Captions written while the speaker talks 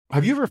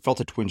Have you ever felt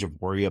a twinge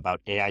of worry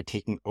about AI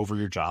taking over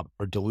your job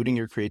or diluting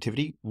your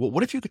creativity? Well,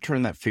 what if you could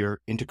turn that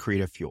fear into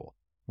creative fuel?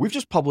 We've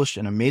just published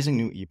an amazing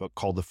new ebook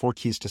called The 4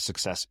 Keys to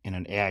Success in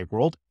an AI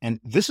World,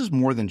 and this is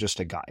more than just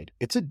a guide.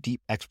 It's a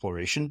deep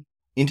exploration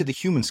into the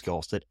human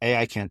skills that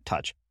AI can't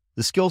touch,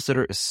 the skills that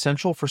are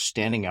essential for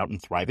standing out and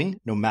thriving,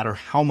 no matter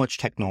how much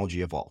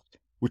technology evolves.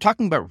 We're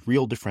talking about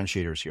real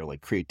differentiators here,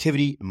 like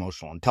creativity,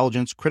 emotional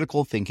intelligence,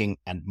 critical thinking,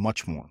 and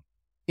much more.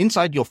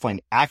 Inside, you'll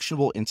find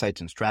actionable insights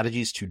and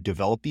strategies to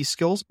develop these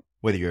skills,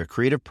 whether you're a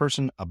creative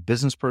person, a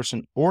business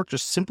person, or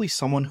just simply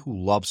someone who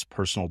loves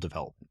personal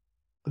development.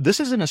 This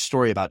isn't a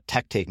story about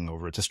tech taking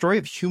over. It's a story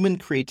of human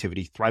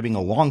creativity thriving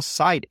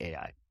alongside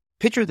AI.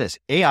 Picture this,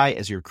 AI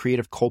as your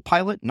creative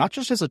co-pilot, not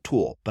just as a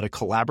tool, but a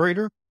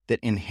collaborator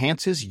that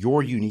enhances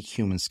your unique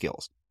human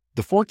skills.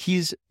 The 4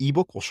 Keys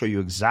ebook will show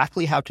you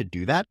exactly how to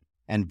do that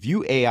and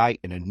view AI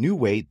in a new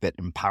way that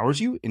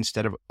empowers you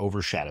instead of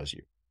overshadows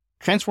you.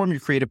 Transform your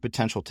creative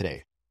potential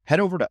today. Head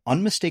over to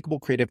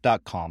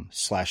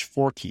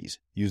unmistakablecreative.com/4keys.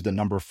 Use the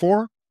number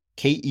 4,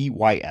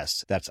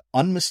 KEYS. That's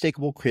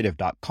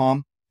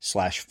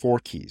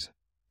unmistakablecreative.com/4keys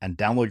and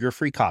download your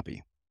free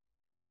copy.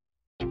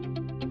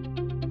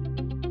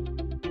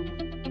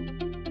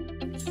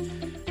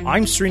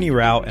 I'm Srini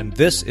Rao, and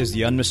this is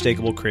the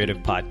Unmistakable Creative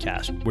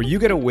Podcast, where you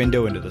get a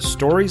window into the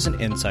stories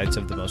and insights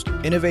of the most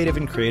innovative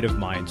and creative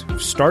minds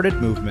who've started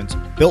movements,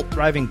 built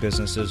thriving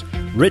businesses,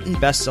 written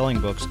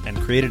best-selling books, and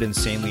created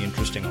insanely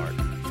interesting art.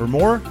 For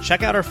more,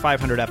 check out our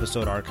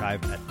 500-episode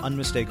archive at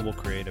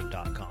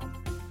unmistakablecreative.com.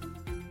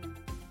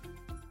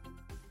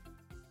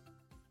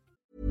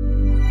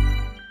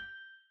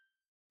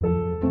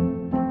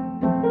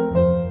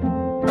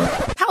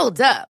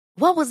 Hold up.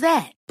 What was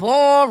that?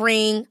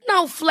 Boring.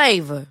 No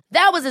flavor.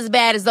 That was as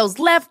bad as those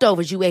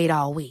leftovers you ate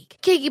all week.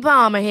 Keke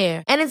Palmer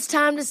here, and it's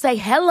time to say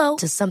hello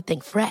to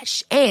something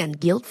fresh and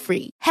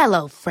guilt-free.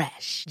 Hello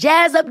Fresh.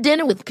 Jazz up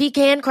dinner with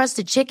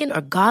pecan-crusted chicken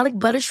or garlic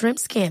butter shrimp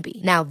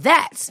scampi. Now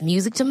that's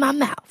music to my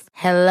mouth.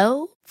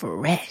 Hello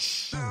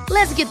Fresh.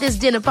 Let's get this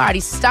dinner party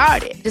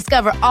started.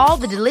 Discover all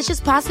the delicious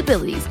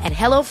possibilities at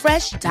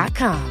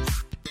hellofresh.com.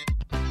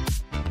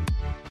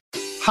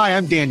 Hi,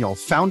 I'm Daniel,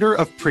 founder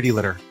of Pretty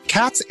Litter.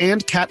 Cats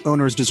and cat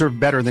owners deserve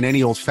better than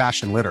any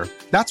old-fashioned litter.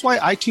 That's why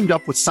I teamed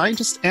up with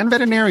scientists and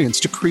veterinarians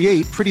to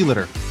create Pretty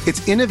Litter.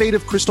 Its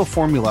innovative crystal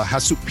formula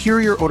has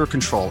superior odor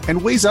control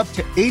and weighs up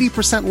to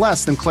 80%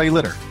 less than clay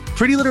litter.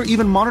 Pretty Litter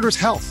even monitors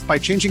health by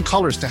changing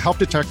colors to help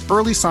detect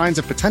early signs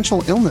of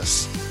potential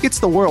illness. It's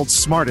the world's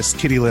smartest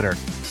kitty litter.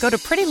 Go to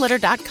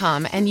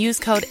prettylitter.com and use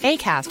code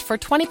ACAST for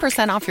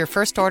 20% off your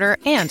first order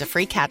and a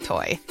free cat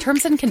toy.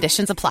 Terms and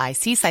conditions apply.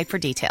 See site for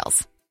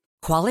details.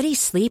 Quality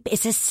sleep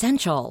is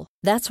essential.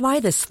 That's why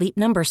the Sleep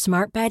Number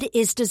Smart Bed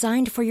is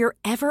designed for your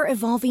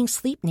ever-evolving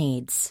sleep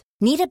needs.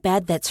 Need a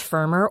bed that's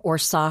firmer or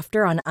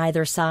softer on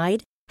either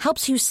side?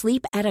 Helps you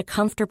sleep at a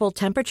comfortable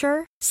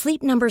temperature?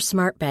 Sleep Number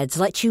Smart Beds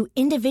let you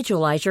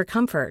individualize your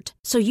comfort,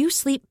 so you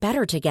sleep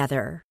better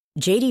together.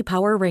 J.D.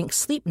 Power ranks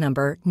Sleep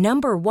Number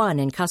number 1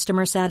 in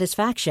customer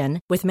satisfaction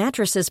with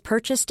mattresses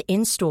purchased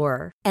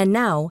in-store. And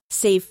now,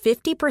 save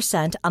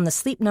 50% on the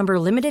Sleep Number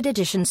Limited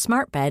Edition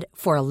Smart Bed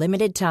for a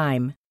limited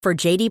time. For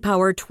J.D.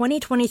 Power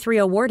 2023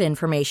 award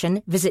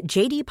information, visit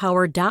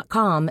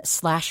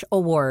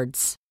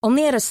jdpower.com/awards.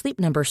 Only at a Sleep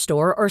Number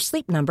store or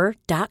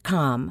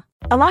sleepnumber.com.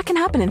 A lot can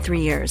happen in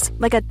 3 years,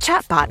 like a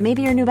chatbot may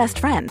be your new best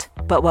friend.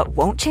 But what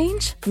won't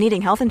change?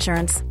 Needing health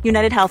insurance.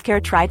 United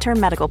Healthcare Tri-Term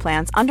Medical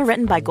Plans,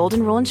 underwritten by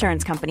Golden Rule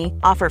Insurance Company,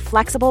 offer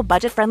flexible,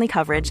 budget-friendly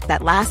coverage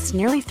that lasts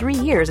nearly 3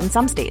 years in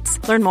some states.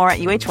 Learn more at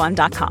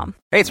uh1.com.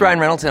 Hey, it's Ryan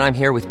Reynolds, and I'm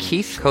here with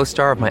Keith,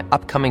 co-star of my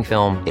upcoming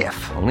film,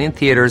 If, only in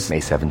theaters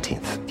May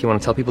 17th. Do you want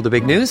to tell people the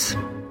big news?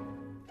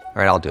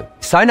 All right, I'll do it.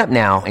 Sign up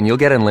now and you'll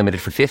get unlimited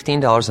for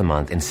 $15 a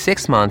month and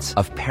 6 months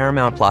of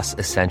Paramount Plus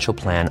Essential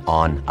Plan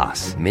on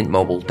us.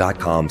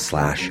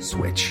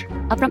 MintMobile.com/switch.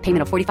 Upfront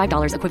payment of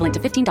 $45 equivalent to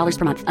 $15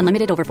 per month.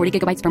 Unlimited over 40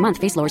 gigabytes per month.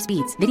 Face lower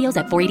speeds. Videos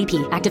at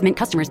 480p. Active Mint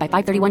customers by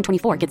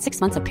 531.24 get 6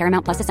 months of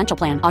Paramount Plus Essential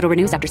Plan. Auto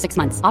renews after 6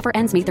 months. Offer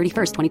ends May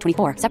 31st,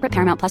 2024. Separate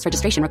Paramount Plus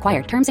registration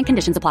required. Terms and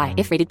conditions apply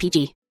if rated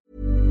PG.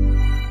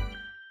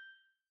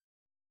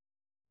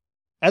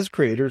 As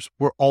creators,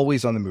 we're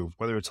always on the move.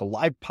 Whether it's a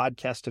live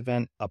podcast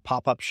event, a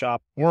pop-up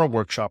shop, or a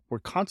workshop, we're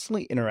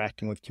constantly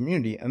interacting with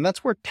community, and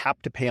that's where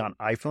Tap to Pay on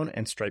iPhone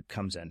and Stripe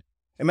comes in.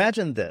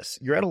 Imagine this.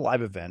 You're at a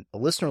live event, a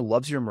listener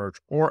loves your merch,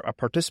 or a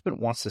participant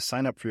wants to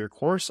sign up for your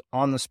course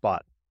on the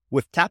spot.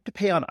 With Tap to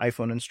Pay on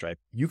iPhone and Stripe,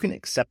 you can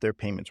accept their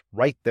payments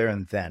right there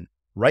and then,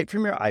 right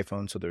from your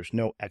iPhone, so there's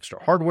no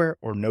extra hardware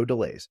or no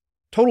delays.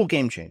 Total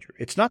game changer.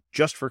 It's not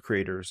just for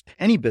creators.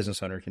 Any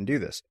business owner can do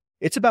this.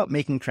 It's about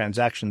making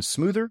transactions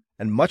smoother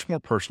and much more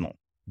personal,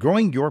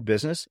 growing your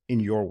business in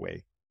your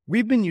way.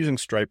 We've been using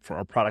Stripe for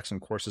our products and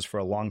courses for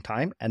a long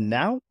time, and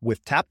now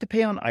with Tap to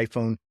Pay on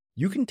iPhone,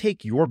 you can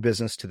take your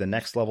business to the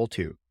next level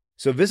too.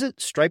 So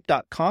visit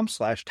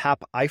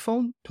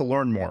stripe.com/tapiphone to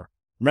learn more.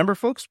 Remember,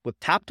 folks, with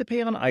Tap to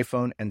Pay on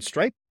iPhone and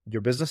Stripe,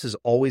 your business is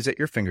always at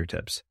your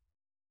fingertips.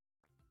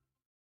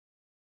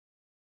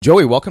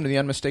 Joey, welcome to the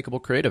Unmistakable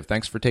Creative.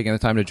 Thanks for taking the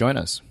time to join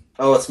us.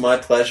 Oh, it's my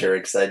pleasure.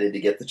 Excited to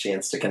get the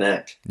chance to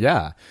connect.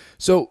 Yeah.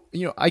 So,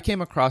 I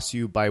came across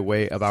you by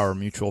way of our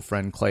mutual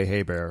friend, Clay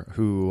Haybear,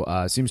 who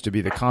seems to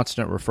be the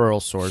constant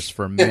referral source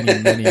for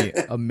many, many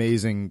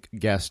amazing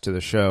guests to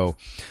the show.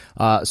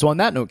 So on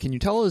that note, can you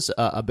tell us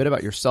a bit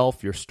about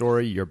yourself, your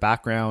story, your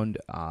background,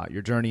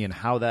 your journey, and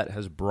how that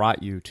has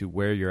brought you to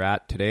where you're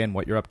at today and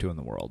what you're up to in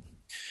the world?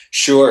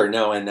 Sure.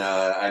 No, and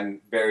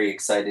I'm very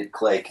excited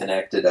Clay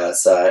connected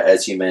us.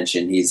 As you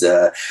mentioned, he's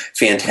a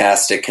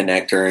fantastic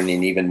connector and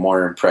an even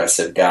more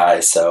impressive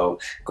guy. So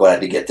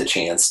glad to get the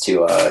chance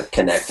to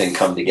connect and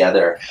come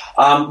together.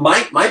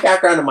 My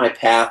background and my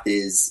path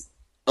is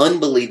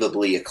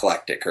unbelievably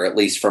eclectic, or at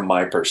least from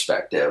my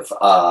perspective.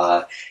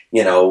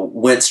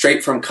 Went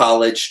straight from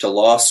college to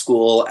law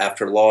school.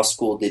 After law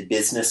school, did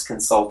business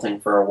consulting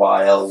for a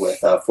while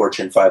with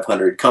Fortune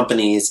 500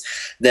 companies,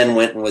 then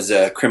went and was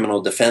a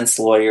criminal defense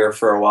lawyer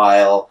for a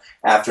while.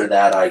 After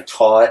that, I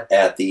taught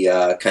at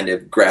the kind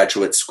of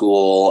graduate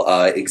school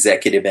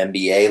executive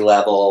MBA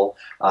level.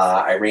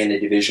 I ran a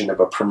division of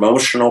a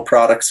promotional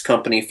products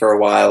company for a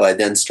while. I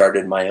then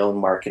started my own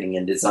marketing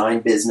and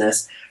design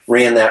business,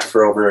 ran that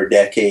for over a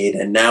decade,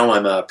 and now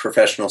I'm a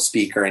professional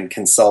speaker and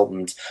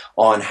consultant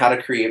on how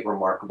to create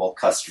remarkable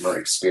customer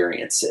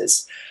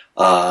experiences.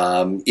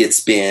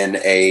 It's been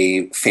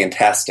a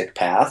fantastic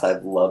path.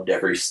 I've loved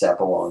every step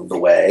along the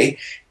way.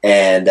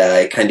 And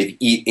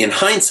in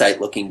hindsight,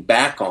 looking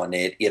back on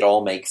it, it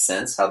all makes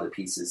sense how the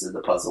pieces of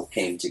the puzzle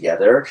came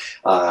together.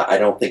 I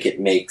don't think it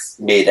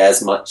made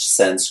as much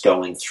sense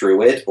going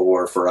through it,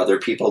 or for other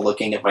people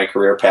looking at my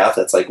career path.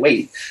 It's like,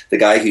 wait, the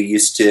guy who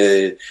used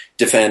to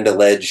defend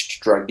alleged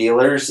drug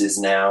dealers is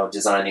now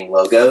designing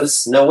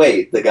logos. No,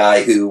 wait, the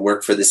guy who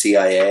worked for the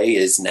CIA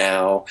is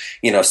now,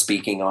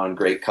 speaking on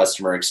great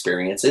customer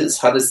experiences.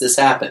 How does this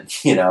happen?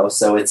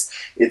 So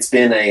it's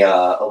been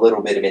a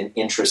little bit of an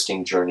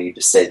interesting journey,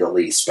 to say the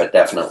least, but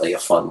definitely a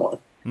fun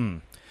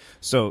one.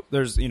 So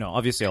there's,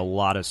 obviously a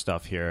lot of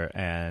stuff here,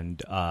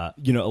 and, a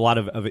lot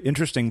of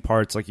interesting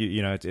parts. Like,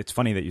 it's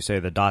funny that you say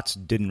the dots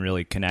didn't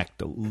really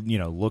connect,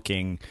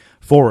 looking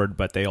forward,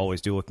 but they always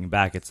do looking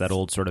back. It's that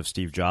old sort of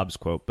Steve Jobs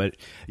quote. But,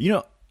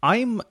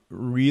 I'm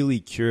really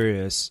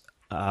curious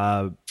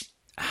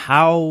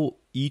how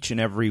each and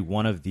every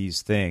one of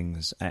these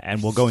things,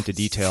 and we'll go into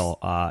detail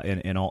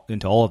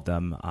into all of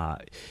them,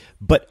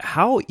 but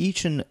how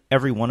each and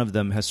every one of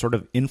them has sort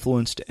of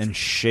influenced and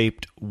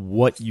shaped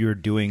what you're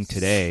doing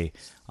today,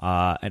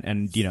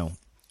 and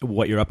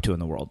what you're up to in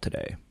the world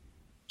today.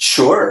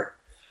 Sure.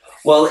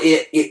 Well,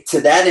 it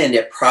to that end,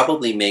 it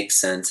probably makes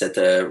sense, at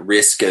the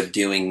risk of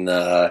doing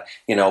let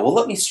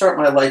me start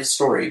my life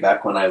story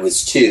back when I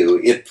was 2.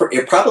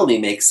 It probably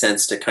makes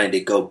sense to kind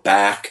of go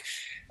back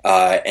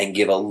and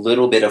give a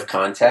little bit of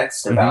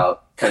context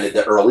about kind of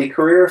the early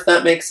career, if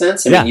that makes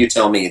sense. I mean, you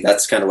tell me.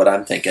 That's kind of what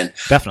I'm thinking.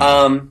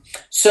 Definitely.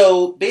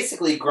 So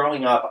basically,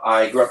 growing up,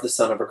 I grew up the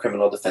son of a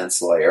criminal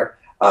defense lawyer.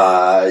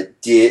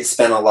 Did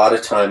spend a lot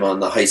of time on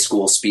the high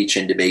school speech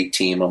and debate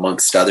team,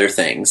 amongst other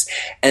things.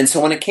 And so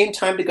when it came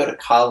time to go to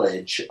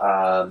college,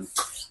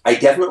 I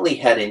definitely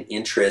had an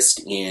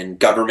interest in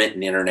government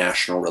and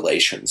international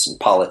relations and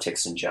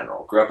politics in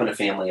general. Grew up in a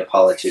family of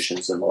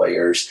politicians and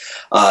lawyers.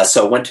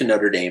 So I went to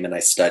Notre Dame and I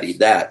studied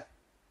that.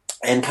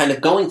 And kind of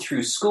going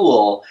through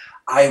school,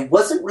 I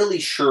wasn't really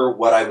sure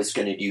what I was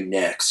going to do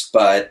next,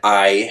 but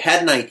I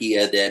had an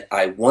idea that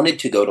I wanted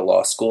to go to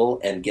law school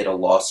and get a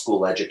law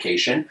school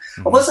education.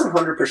 I wasn't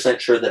 100%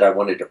 sure that I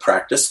wanted to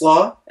practice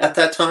law at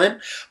that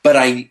time, but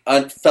I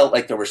felt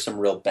like there were some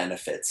real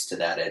benefits to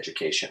that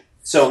education.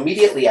 So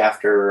immediately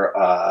after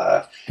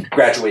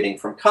graduating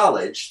from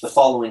college, the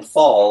following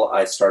fall,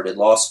 I started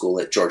law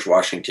school at George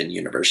Washington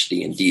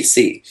University in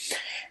D.C.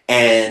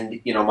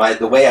 And,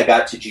 the way I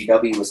got to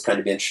GW was kind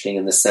of interesting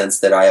in the sense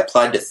that I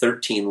applied to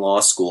 13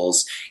 law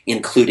schools,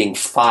 including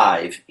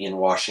 5 in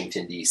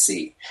Washington,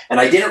 D.C.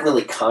 And I didn't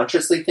really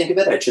consciously think of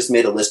it. I just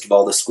made a list of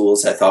all the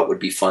schools I thought would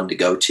be fun to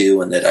go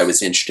to and that I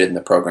was interested in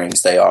the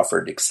programs they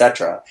offered,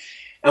 etc.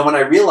 And when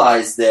I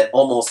realized that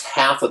almost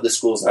half of the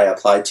schools I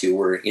applied to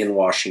were in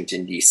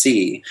Washington,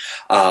 D.C.,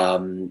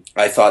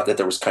 I thought that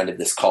there was kind of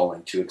this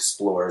calling to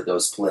explore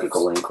those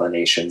political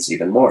inclinations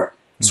even more.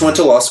 So I went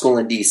to law school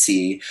in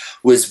D.C.,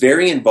 was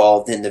very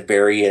involved in the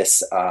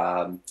various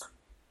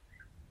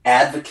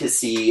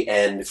advocacy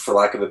and, for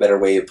lack of a better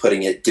way of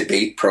putting it,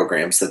 debate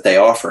programs that they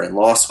offer in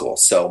law school.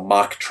 So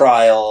mock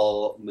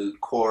trial,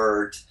 moot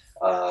court,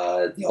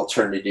 the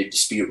Alternative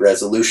Dispute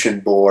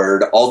Resolution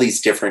Board, all these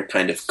different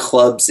kind of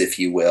clubs, if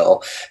you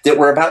will, that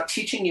were about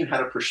teaching you how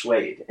to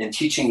persuade and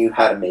teaching you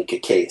how to make a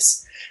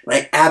case. And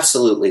I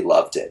absolutely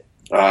loved it.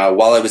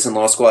 While I was in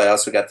law school, I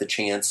also got the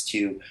chance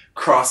to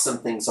cross some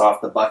things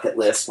off the bucket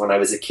list. When I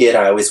was a kid,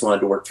 I always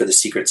wanted to work for the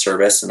Secret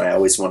Service, and I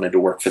always wanted to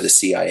work for the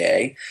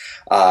CIA,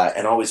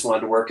 and always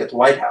wanted to work at the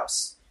White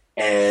House,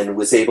 and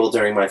was able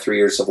during my 3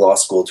 years of law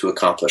school to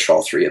accomplish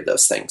all 3 of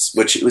those things,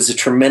 which it was a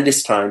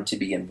tremendous time to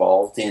be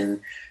involved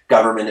in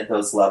government at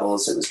those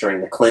levels. It was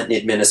during the Clinton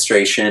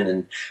administration,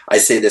 and I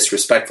say this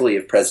respectfully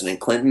of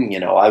President Clinton.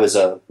 I was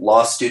a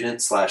law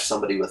student /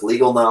 somebody with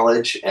legal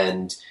knowledge,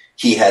 and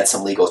he had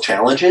some legal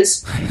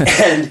challenges.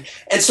 and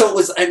so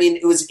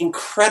it was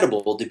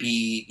incredible to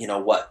be,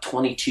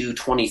 22,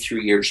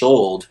 23 years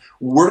old,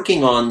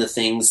 working on the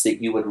things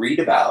that you would read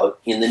about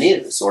in the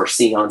news or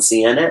see on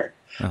CNN.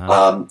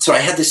 So I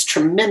had this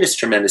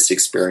tremendous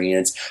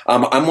experience.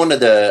 I'm one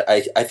of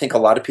I think a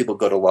lot of people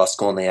go to law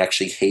school and they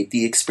actually hate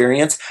the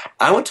experience.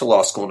 I went to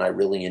law school and I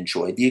really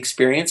enjoyed the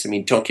experience. I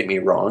mean, don't get me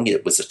wrong,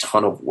 it was a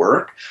ton of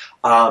work.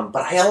 But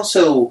I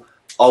also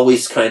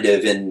always kind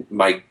of, in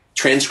my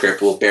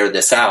transcript will bear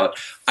this out,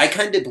 I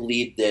kind of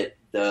believed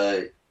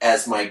that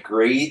as my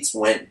grades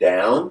went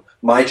down,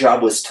 my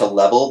job was to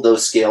level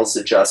those scales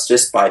of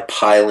justice by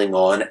piling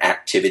on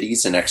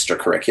activities and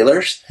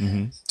extracurriculars.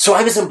 Mm-hmm. So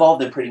I was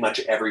involved in pretty much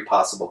every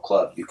possible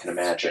club you can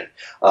imagine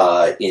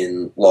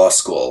in law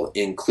school,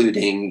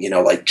 including,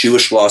 like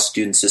Jewish Law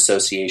Students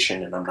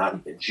Association, and I'm not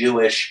even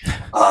Jewish,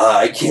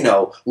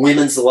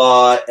 Women's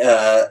Law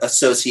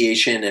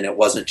Association, and it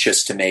wasn't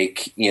just to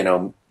make,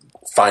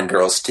 find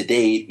girls to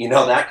date,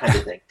 that kind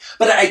of thing.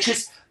 But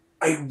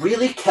I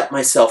really kept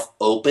myself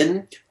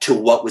open to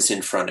what was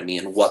in front of me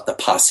and what the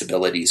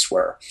possibilities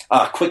were.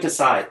 Quick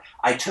aside,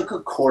 I took a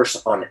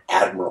course on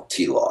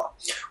admiralty law,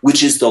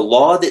 which is the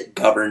law that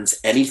governs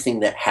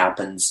anything that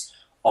happens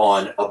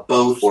on a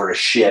boat or a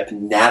ship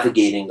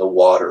navigating the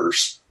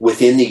waters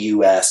within the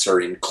U.S.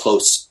 or in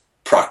close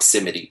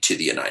proximity to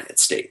the United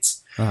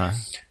States. Uh-huh.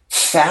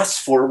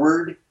 Fast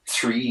forward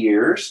 3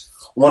 years,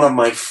 one of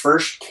my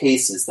first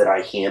cases that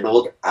I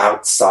handled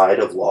outside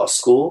of law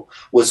school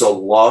was a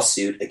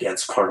lawsuit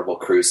against Carnival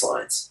Cruise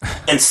Lines.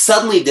 And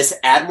suddenly this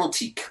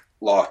admiralty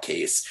law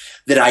case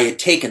that I had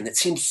taken that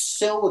seemed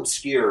so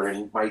obscure,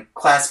 and my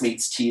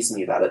classmates teased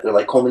me about it. They're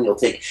like, Coleman, you'll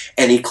take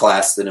any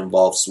class that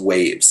involves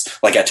waves.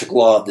 Like I took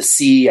law of the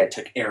sea, I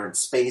took air and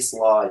space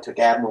law, I took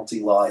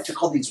admiralty law, I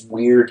took all these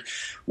weird,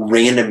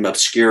 random,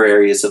 obscure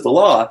areas of the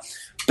law.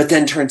 But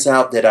then turns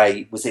out that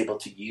I was able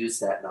to use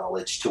that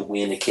knowledge to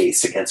win a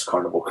case against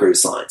Carnival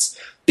Cruise Lines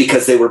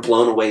because they were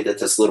blown away that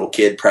this little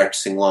kid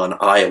practicing law in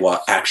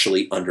Iowa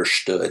actually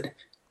understood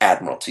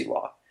admiralty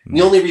law. Mm-hmm.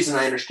 The only reason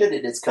I understood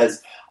it is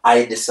because I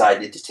had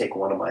decided to take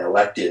one of my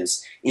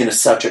electives in a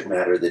subject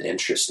matter that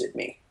interested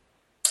me.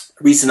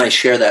 The reason I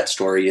share that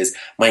story is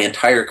my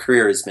entire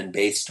career has been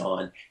based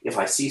on if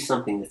I see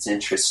something that's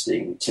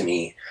interesting to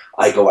me,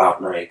 I go out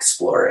and I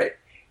explore it.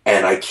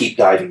 And I keep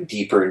diving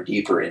deeper and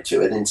deeper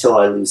into it until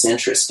I lose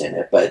interest in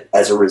it. But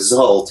as a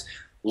result,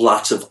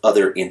 lots of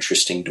other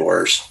interesting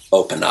doors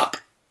open up.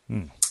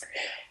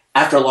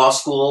 After law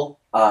school,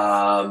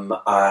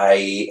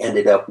 I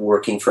ended up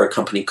working for a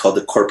company called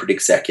the Corporate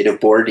Executive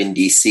Board in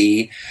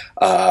D.C.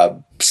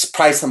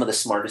 Probably some of the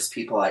smartest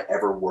people I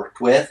ever worked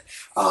with.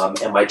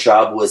 And my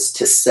job was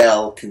to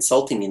sell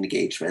consulting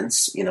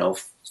engagements,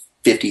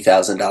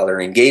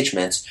 $50,000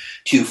 engagements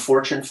to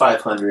Fortune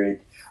 500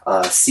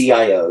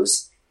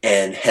 CIOs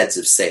and heads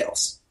of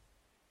sales.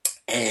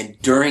 And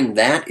during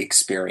that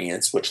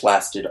experience, which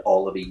lasted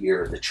all of a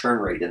year, the churn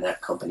rate in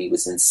that company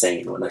was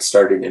insane. When I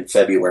started in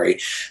February,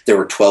 there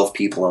were 12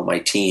 people on my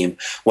team.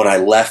 When I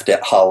left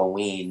at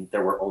Halloween,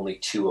 there were only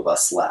 2 of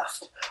us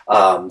left.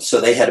 So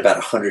they had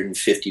about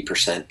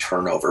 150%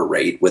 turnover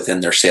rate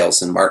within their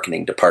sales and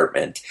marketing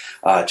department,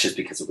 just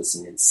because it was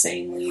an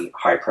insanely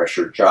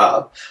high-pressure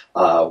job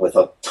with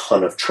a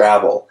ton of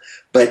travel.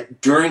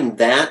 But during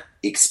that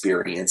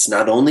experience,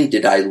 not only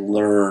did I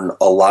learn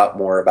a lot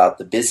more about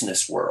the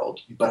business world,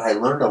 but I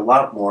learned a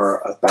lot more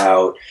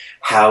about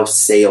how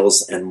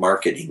sales and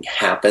marketing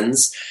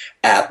happens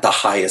at the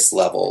highest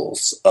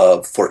levels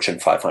of Fortune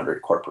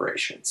 500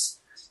 corporations.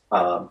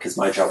 Because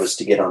my job was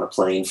to get on a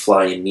plane,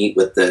 fly and meet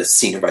with the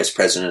senior vice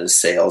president of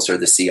sales or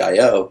the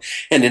CIO,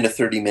 and in a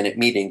 30-minute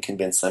meeting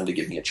convince them to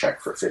give me a check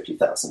for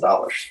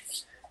 $50,000.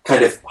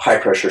 Kind of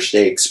high-pressure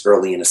stakes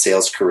early in a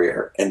sales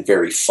career and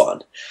very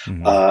fun.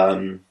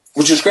 Mm-hmm.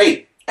 Which was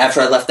great.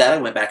 After I left that,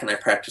 I went back and I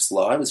practiced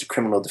law. I was a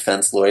criminal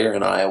defense lawyer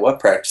in Iowa,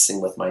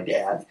 practicing with my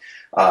dad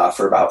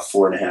for about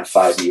 4.5,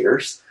 5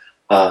 years.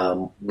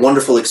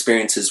 Wonderful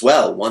experience as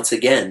well. Once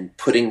again,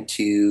 putting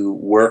to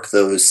work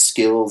those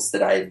skills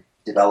that I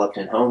developed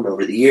and honed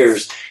over the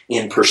years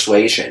in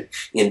persuasion,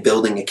 in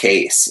building a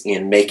case,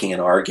 in making an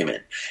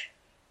argument.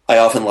 I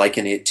often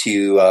liken it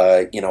to,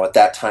 at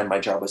that time, my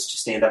job was to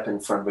stand up in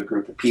front of a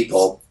group of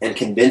people and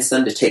convince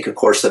them to take a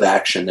course of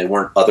action they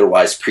weren't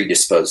otherwise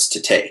predisposed to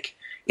take.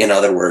 In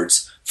other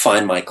words,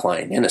 find my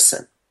client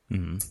innocent.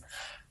 Mm-hmm.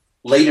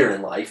 Later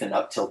in life, and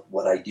up till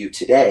what I do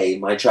today,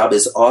 my job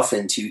is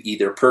often to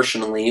either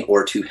personally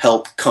or to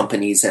help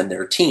companies and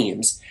their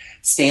teams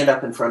stand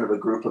up in front of a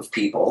group of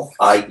people,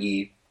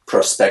 i.e.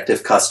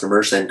 prospective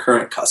customers and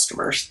current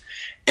customers,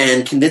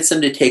 and convince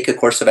them to take a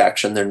course of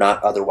action they're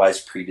not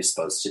otherwise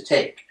predisposed to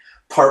take.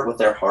 Part with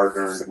their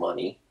hard-earned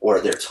money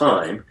or their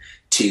time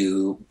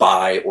to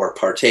buy or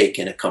partake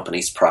in a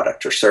company's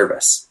product or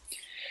service.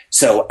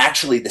 So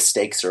actually the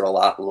stakes are a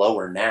lot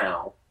lower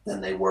now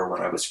than they were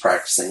when I was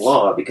practicing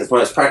law, because when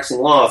I was practicing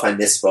law, if I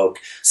misspoke,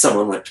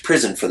 someone went to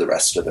prison for the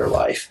rest of their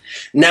life.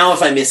 Now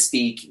if I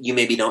misspeak, you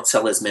maybe don't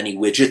sell as many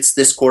widgets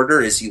this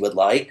quarter as you would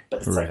like, but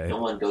it's like no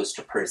one goes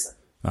to prison.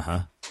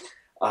 Uh-huh.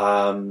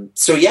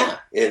 So yeah,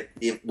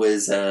 it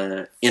was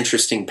an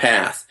interesting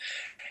path.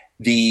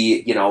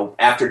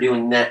 After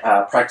doing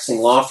that, practicing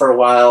law for a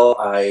while,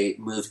 I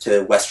moved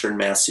to Western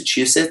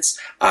Massachusetts.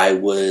 I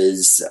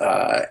was,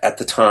 at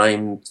the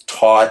time,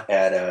 taught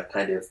at a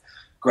kind of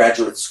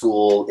graduate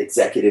school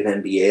executive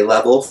MBA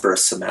level for a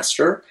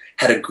semester.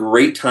 Had a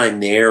great time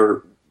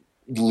there,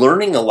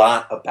 learning a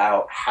lot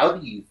about how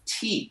do you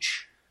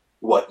teach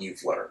what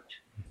you've learned.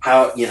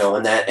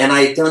 And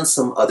I had done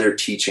some other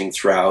teaching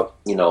throughout,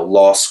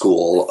 law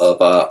school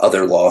of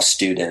other law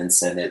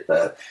students and at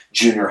the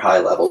junior high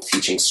level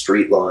teaching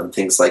street law and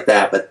things like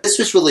that. But this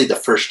was really the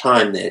first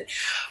time that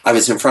I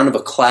was in front of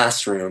a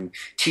classroom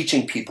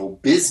teaching people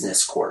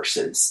business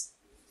courses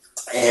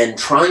and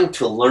trying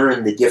to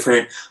learn the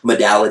different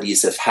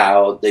modalities of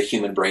how the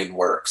human brain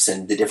works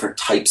and the different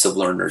types of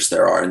learners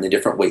there are and the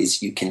different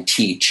ways you can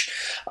teach,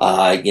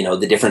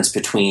 the difference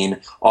between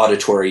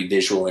auditory,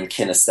 visual, and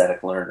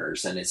kinesthetic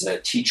learners. And as a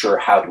teacher,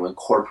 how to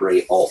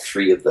incorporate all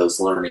three of those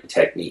learning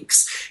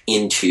techniques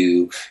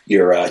into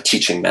your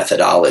teaching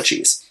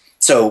methodologies.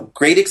 So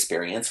great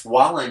experience.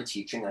 While I'm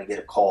teaching, I get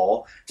a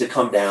call to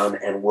come down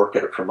and work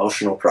at a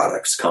promotional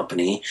products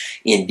company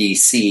in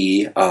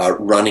DC,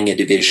 running a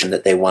division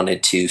that they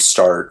wanted to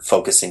start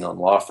focusing on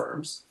law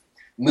firms.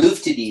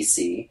 Moved to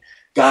DC,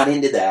 got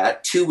into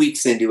that. 2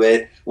 weeks into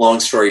it, long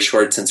story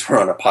short, since we're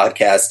on a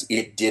podcast,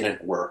 it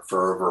didn't work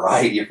for a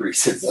variety of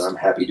reasons that I'm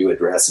happy to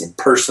address in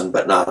person,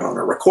 but not on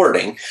a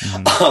recording.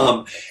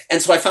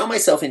 And so I found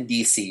myself in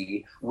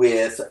DC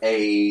with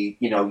a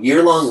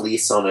year-long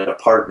lease on an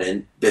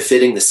apartment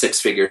befitting the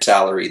six-figure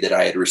salary that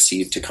I had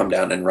received to come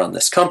down and run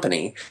this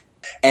company,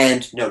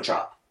 and no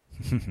job.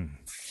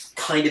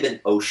 Kind of an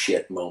oh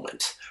shit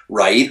moment,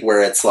 right?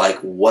 Where it's like,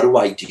 what do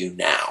I do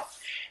now?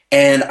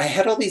 And I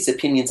had all these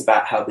opinions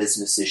about how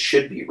businesses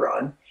should be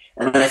run.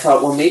 And I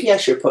thought, well, maybe I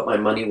should put my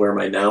money where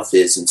my mouth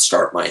is and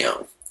start my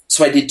own.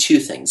 So I did two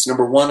things.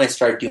 Number one, I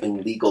started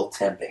doing legal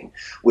temping,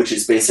 which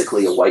is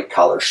basically a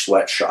white-collar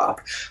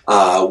sweatshop,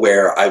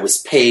 where I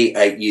was paid,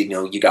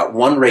 you got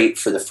one rate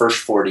for the first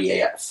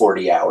 40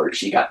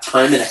 hours. You got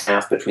time and a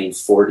half between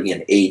 40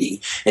 and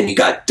 80, and you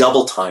got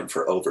double time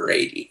for over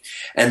 80.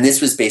 And this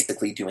was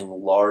basically doing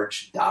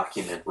large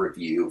document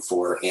review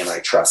for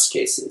antitrust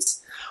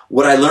cases.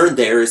 What I learned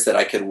there is that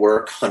I could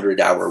work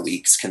 100-hour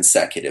weeks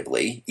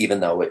consecutively, even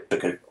though it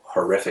took a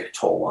horrific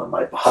toll on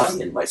my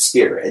body and my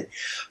spirit.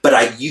 But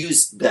I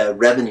used the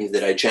revenue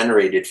that I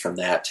generated from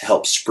that to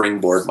help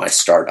springboard my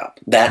startup.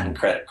 That and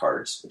credit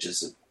cards, which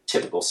is a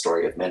typical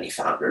story of many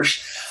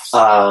founders.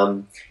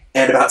 And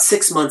about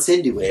 6 months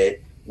into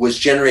it, was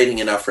generating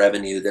enough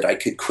revenue that I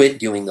could quit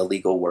doing the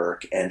legal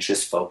work and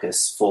just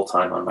focus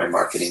full-time on my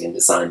marketing and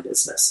design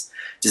business.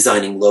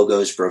 Designing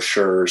logos,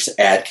 brochures,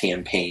 ad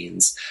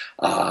campaigns,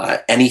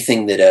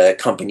 anything that a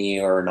company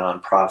or a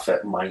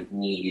nonprofit might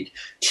need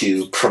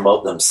to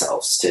promote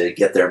themselves, to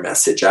get their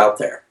message out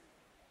there.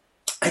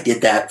 I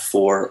did that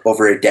for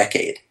over a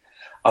decade,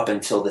 up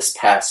until this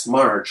past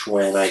March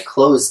when I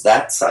closed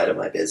that side of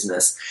my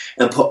business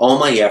and put all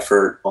my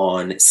effort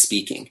on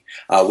speaking,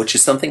 which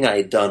is something I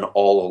had done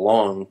all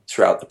along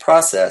throughout the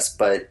process.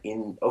 But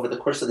over the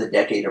course of the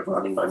decade of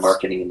running my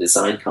marketing and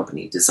design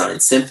company,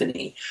 Design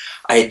Symphony,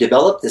 I had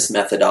developed this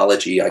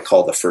methodology I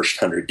call the first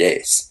 100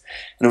 days.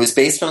 And it was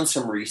based on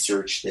some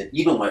research that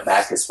even went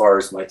back as far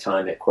as my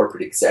time at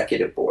Corporate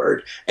Executive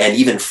Board and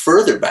even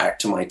further back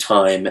to my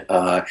time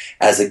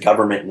as a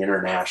government and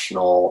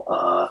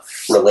international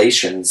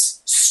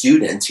relations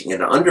student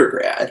in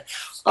undergrad,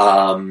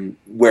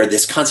 where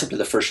this concept of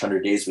the first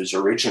 100 days was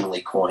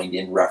originally coined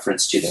in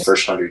reference to the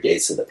first 100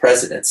 days of the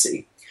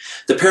presidency.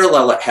 The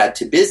parallel it had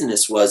to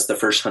business was the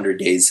first 100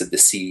 days of the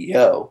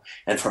CEO,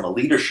 and from a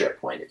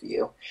leadership point of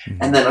view.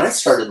 Mm-hmm. And then I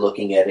started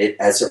looking at it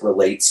as it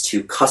relates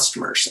to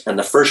customers and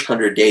the first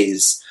 100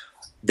 days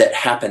that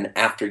happen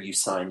after you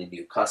sign a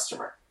new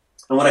customer.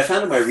 And what I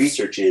found in my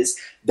research is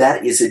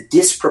that is a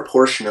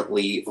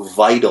disproportionately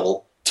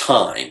vital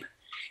time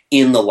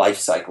in the life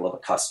cycle of a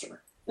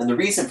customer. And the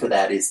reason for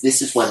that is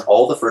this is when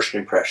all the first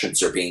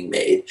impressions are being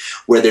made,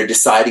 where they're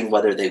deciding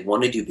whether they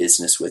want to do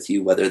business with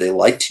you, whether they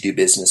like to do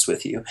business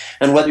with you,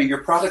 and whether your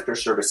product or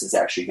service is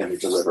actually going to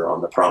deliver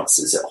on the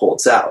promises it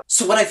holds out.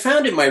 So what I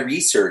found in my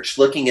research,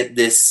 looking at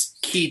this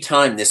key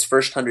time, this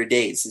first 100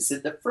 days, is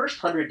that the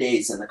first 100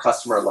 days in the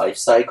customer life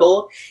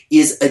cycle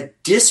is a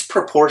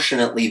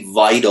disproportionately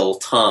vital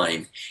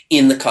time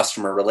in the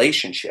customer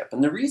relationship.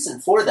 And the reason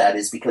for that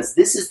is because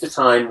this is the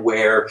time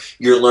where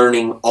you're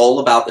learning all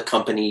about the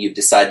company you've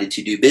decided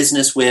to do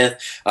business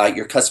with.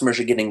 Your customers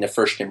are getting their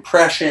first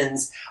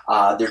impressions.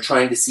 They're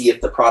trying to see if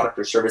the product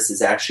or service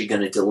is actually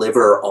going to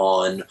deliver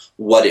on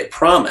what it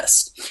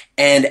promised.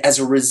 And as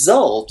a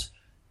result,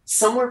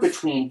 somewhere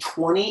between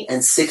 20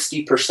 and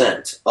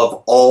 60%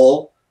 of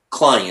all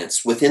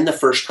clients within the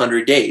first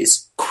 100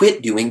 days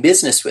quit doing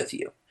business with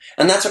you.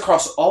 And that's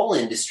across all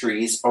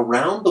industries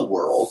around the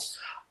world.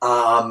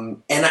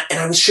 And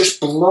I was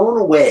just blown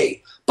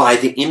away by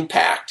the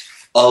impact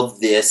of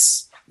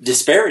this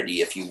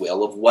disparity, if you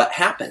will, of what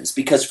happens.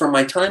 Because from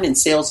my time in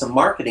sales and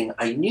marketing,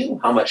 I knew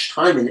how much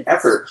time and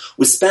effort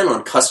was spent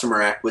on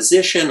customer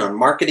acquisition, on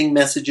marketing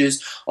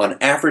messages, on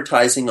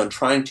advertising, on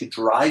trying to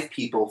drive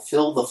people,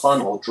 fill the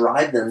funnel,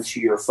 drive them to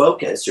your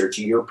focus or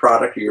to your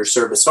product or your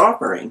service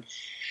offering.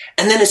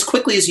 And then as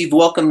quickly as you've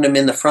welcomed them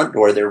in the front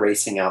door, they're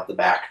racing out the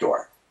back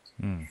door.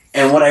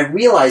 And what I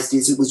realized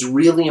is it was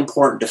really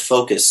important to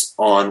focus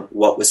on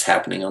what was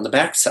happening on the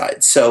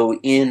backside. So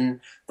in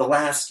the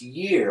last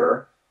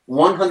year,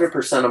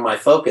 100% of my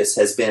focus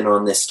has been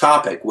on this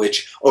topic,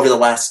 which over the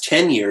last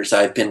 10 years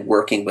I've been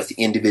working with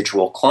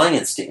individual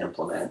clients to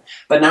implement.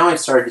 But now I've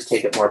started to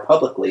take it more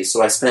publicly.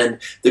 So I spend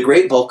the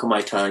great bulk of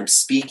my time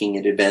speaking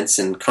at events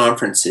and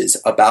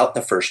conferences about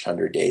the first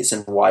 100 days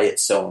and why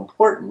it's so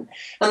important.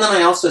 And then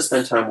I also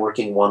spend time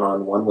working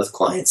one-on-one with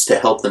clients to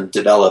help them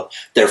develop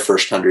their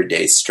first 100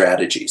 days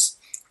strategies.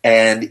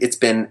 And it's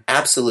been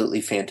absolutely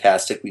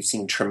fantastic. We've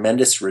seen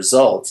tremendous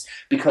results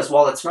because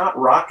while it's not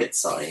rocket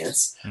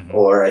science,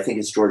 or I think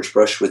as George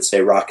Bush would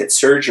say, rocket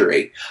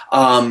surgery,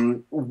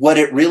 what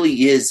it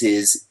really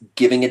is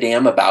giving a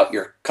damn about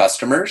your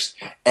customers.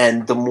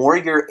 And the more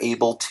you're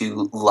able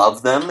to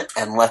love them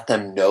and let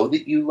them know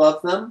that you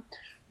love them,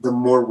 the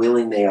more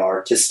willing they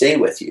are to stay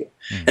with you.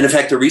 And in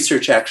fact, the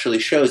research actually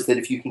shows that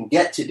if you can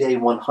get to day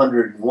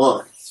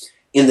 101,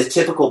 in the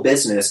typical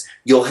business,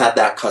 you'll have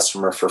that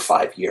customer for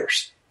 5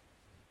 years.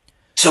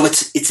 So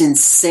it's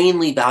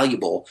insanely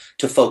valuable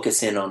to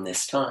focus in on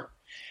this time.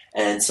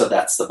 And so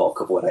that's the bulk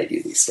of what I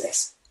do these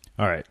days.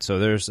 All right. So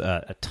there's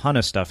a ton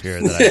of stuff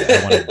here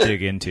that I want to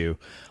dig into.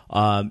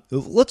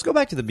 Let's go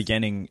back to the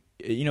beginning.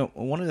 You know,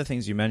 one of the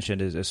things you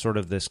mentioned is sort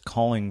of this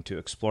calling to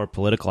explore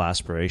political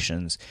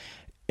aspirations.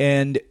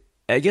 And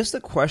I guess the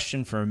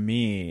question for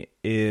me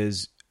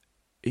is,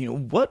 you know,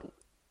 what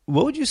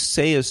would you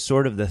say is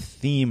sort of the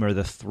theme or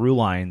the through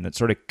line that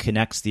sort of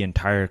connects the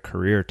entire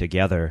career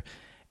together?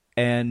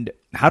 And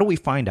how do we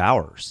find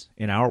ours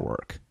in our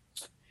work?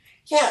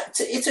 Yeah,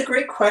 it's a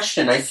great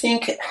question. I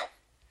think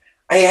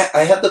I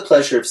have the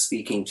pleasure of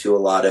speaking to a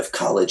lot of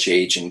college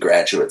age and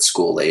graduate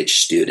school age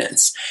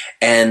students.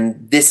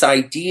 And this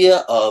idea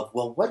of,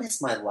 well, what is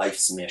my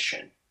life's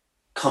mission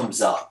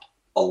comes up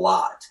a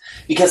lot.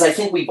 Because I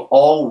think we've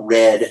all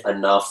read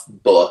enough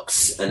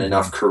books and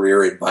enough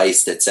career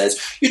advice that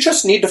says, you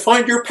just need to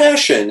find your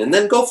passion and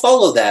then go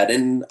follow that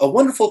and a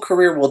wonderful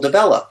career will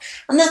develop.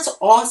 And that's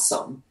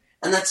awesome.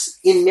 And that's,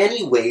 in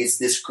many ways,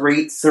 this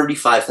great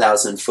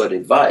 35,000-foot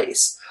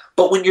advice.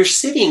 But when you're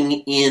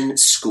sitting in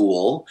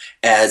school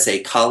as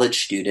a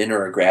college student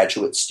or a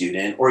graduate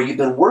student, or you've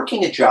been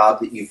working a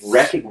job that you've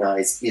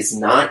recognized is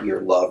not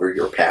your love or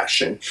your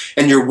passion,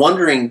 and you're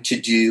wondering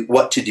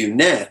what to do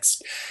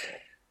next,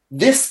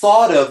 this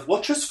thought of,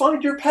 well, just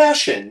find your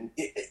passion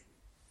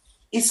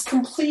is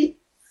complete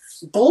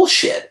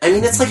bullshit. I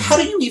mean, it's like, how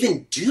do you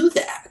even do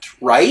that,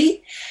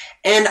 right?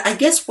 And I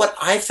guess what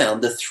I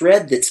found, the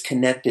thread that's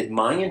connected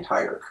my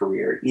entire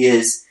career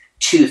is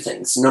two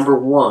things. Number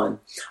one,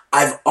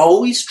 I've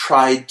always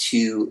tried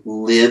to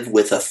live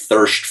with a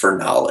thirst for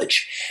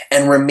knowledge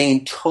and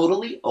remain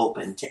totally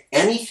open to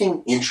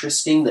anything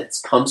interesting that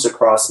comes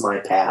across my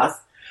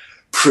path,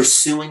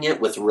 pursuing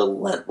it with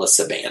relentless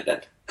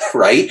abandon,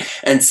 right?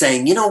 And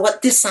saying, you know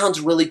what, this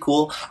sounds really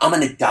cool. I'm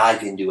going to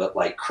dive into it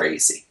like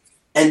crazy.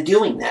 And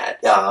doing that,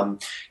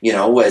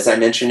 as I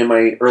mentioned in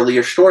my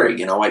earlier story,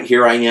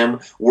 here I am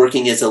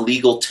working as a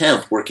legal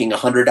temp, working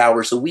 100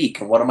 hours a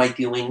week. And what am I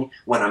doing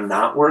when I'm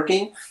not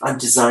working? I'm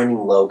designing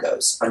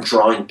logos. I'm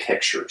drawing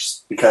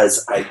pictures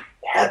because I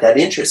had that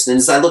interest. And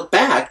as I look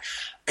back,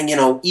 and,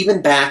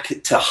 even back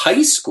to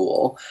high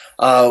school,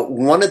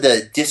 one of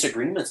the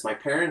disagreements my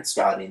parents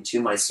got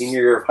into my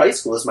senior year of high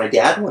school is my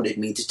dad wanted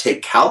me to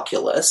take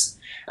calculus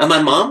and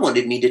my mom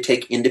wanted me to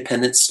take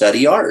independent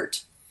study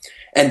art.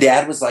 And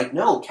Dad was like,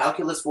 no,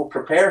 calculus will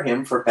prepare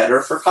him for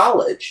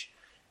college.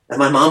 And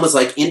my mom was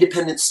like,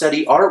 independent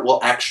study art will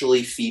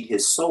actually feed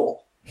his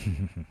soul.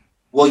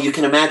 Well, you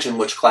can imagine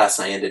which class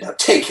I ended up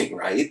taking,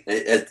 right?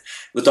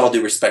 With all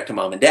due respect to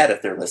Mom and Dad,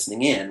 if they're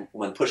listening in,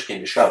 when push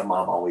came to shove,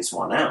 Mom always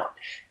won out.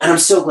 And I'm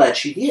so glad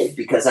she did,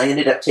 because I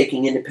ended up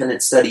taking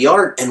independent study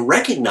art and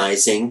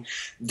recognizing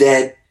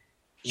that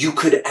you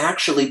could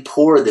actually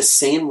pour the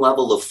same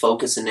level of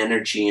focus and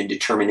energy and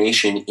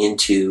determination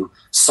into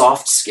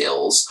soft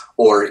skills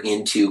or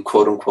into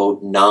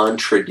quote-unquote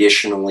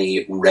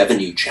non-traditionally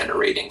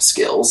revenue-generating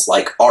skills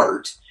like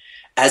art,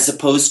 as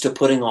opposed to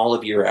putting all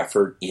of your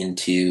effort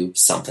into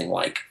something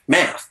like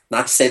math.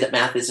 Not to say that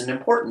math isn't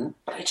important,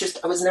 but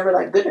I was never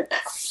that good at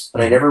math.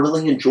 But I never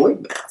really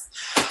enjoyed math.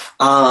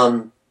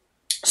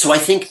 So I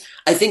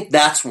think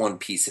that's one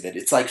piece of it.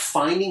 It's like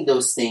finding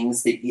those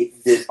things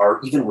that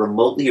are even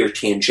remotely or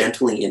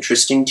tangentially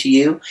interesting to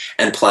you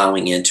and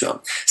plowing into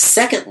them.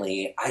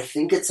 Secondly, I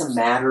think it's a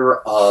matter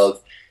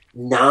of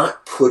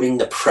not putting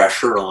the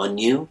pressure on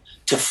you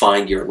to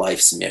find your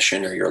life's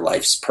mission or your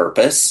life's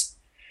purpose,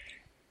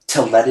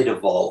 to let it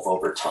evolve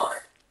over time.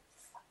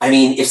 I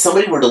mean, if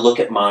somebody were to look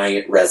at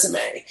my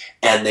resume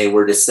and they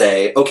were to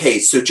say, okay,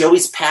 so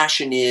Joey's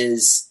passion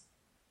is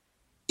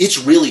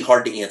it's really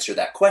hard to answer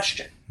that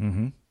question.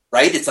 Mm-hmm.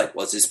 Right? It's like,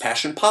 was his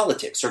passion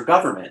politics or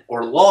government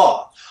or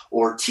law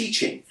or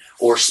teaching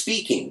or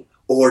speaking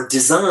or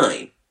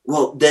design?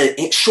 Well,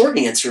 the short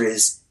answer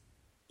is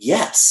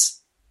yes.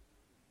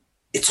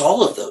 It's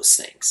all of those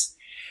things.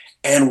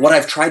 And what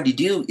I've tried to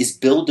do is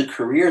build a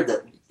career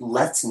that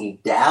lets me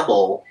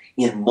dabble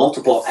in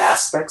multiple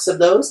aspects of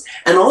those,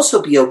 and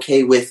also be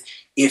okay with,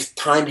 if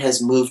time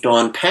has moved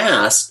on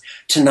past,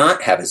 to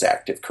not have as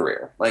active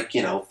career. Like,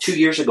 2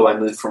 years ago, I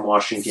moved from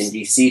Washington,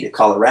 D.C. to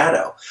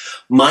Colorado.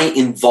 My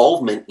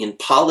involvement in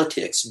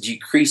politics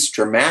decreased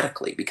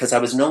dramatically because I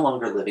was no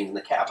longer living in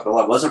the capital.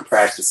 I wasn't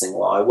practicing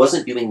law. I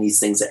wasn't doing these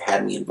things that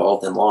had me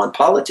involved in law and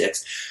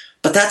politics.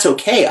 But that's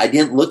okay. I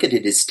didn't look at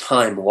it as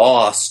time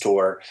lost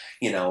or,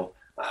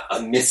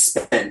 a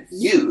misspent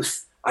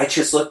youth. I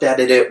just looked at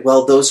it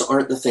well, those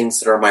aren't the things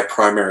that are my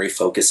primary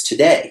focus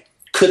today.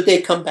 Could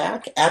they come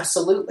back?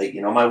 Absolutely.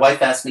 My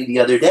wife asked me the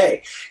other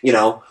day,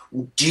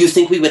 do you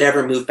think we would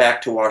ever move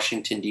back to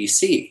Washington,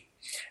 D.C.?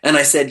 And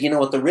I said,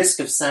 at the risk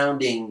of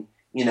sounding,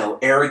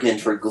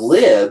 arrogant or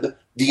glib,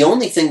 the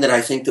only thing that I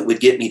think that would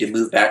get me to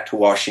move back to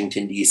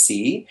Washington,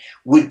 D.C.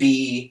 would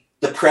be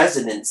the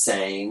president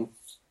saying,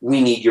 we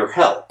need your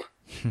help.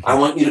 I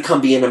want you to come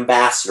be an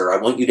ambassador. I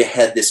want you to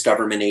head this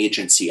government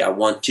agency. I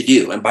want to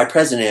do. And by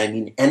president, I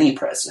mean any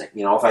president.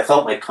 If I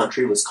felt my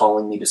country was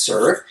calling me to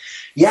serve,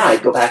 yeah,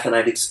 I'd go back and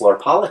I'd explore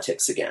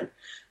politics again.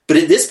 But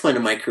at this point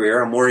in my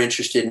career, I'm more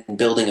interested in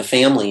building a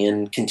family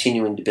and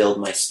continuing to build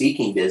my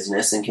speaking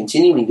business and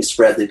continuing to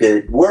spread the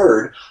good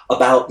word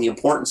about the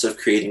importance of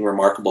creating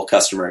remarkable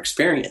customer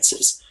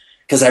experiences.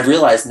 Because I've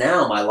realized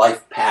now my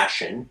life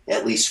passion,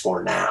 at least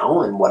for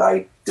now, and what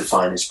I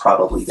define as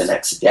probably the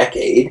next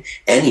decade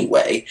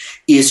anyway,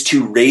 is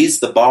to raise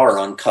the bar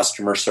on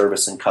customer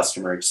service and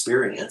customer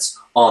experience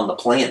on the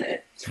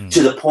planet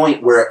to the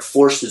point where it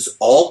forces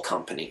all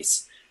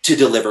companies to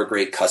deliver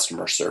great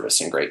customer service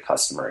and great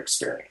customer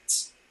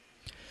experience.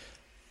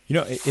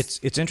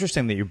 It's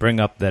interesting that you bring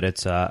up that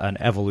it's an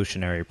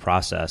evolutionary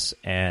process,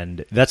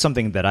 and that's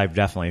something that I've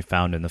definitely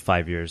found in the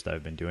 5 years that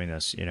I've been doing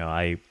this.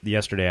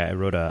 Yesterday I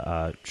wrote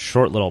a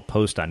short little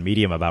post on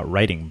Medium about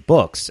writing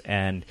books,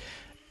 and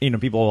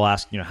people will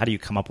ask, how do you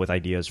come up with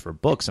ideas for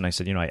books? And I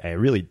said, I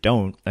really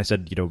don't. I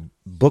said,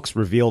 books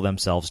reveal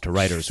themselves to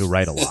writers who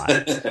write a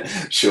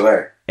lot.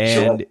 Sure.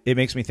 And it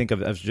makes me think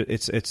of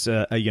it's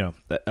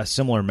a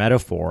similar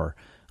metaphor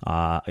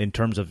in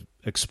terms of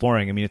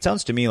exploring. I mean, it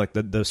sounds to me like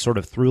the sort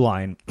of through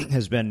line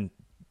has been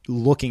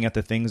looking at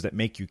the things that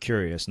make you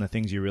curious and the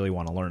things you really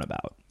want to learn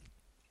about.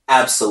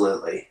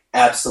 Absolutely.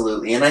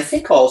 Absolutely. And I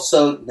think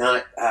also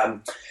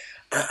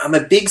I'm a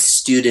big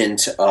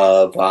student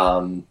of,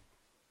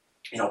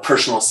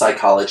 personal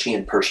psychology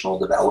and personal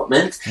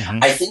development. Mm-hmm.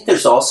 I think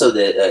there's also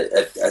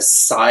a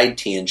side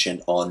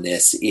tangent on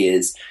this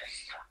is,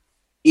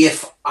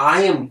 if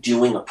I am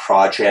doing a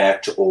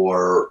project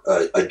or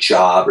a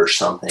job or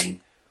something,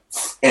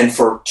 and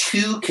for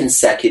 2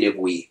 consecutive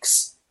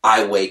weeks,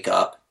 I wake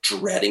up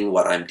dreading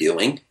what I'm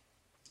doing,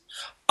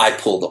 I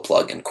pull the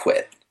plug and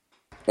quit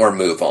or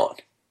move on.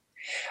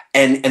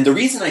 And the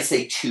reason I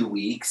say 2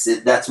 weeks,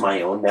 that's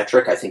my own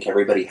metric, I think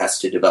everybody has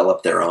to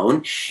develop their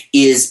own,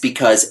 is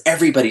because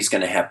everybody's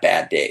going to have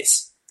bad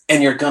days.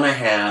 And you're going to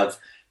have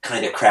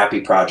kind of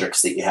crappy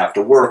projects that you have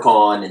to work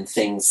on and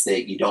things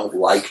that you don't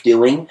like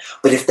doing.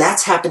 But if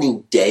that's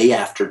happening day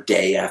after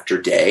day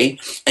after day,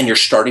 and you're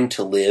starting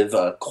to live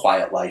a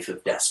quiet life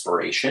of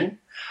desperation,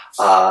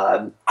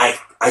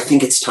 I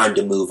think it's time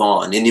to move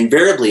on. And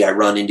invariably I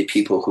run into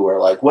people who are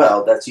like,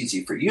 well, that's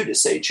easy for you to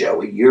say,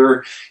 Joey.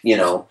 You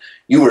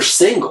were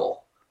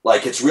single.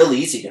 Like, it's real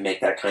easy to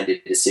make that kind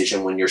of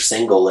decision when you're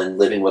single and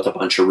living with a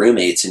bunch of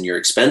roommates and your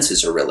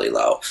expenses are really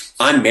low.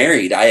 I'm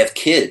married. I have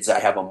kids. I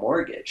have a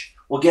mortgage.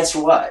 Well, guess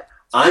what?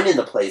 I'm in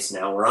the place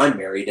now where I'm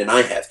married and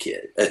I have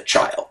a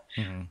child.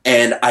 Mm-hmm.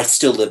 And I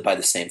still live by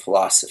the same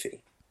philosophy.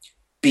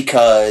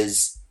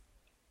 Because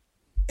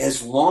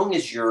as long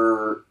as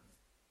you're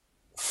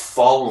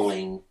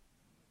following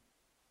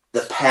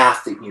the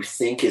path that you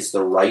think is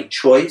the right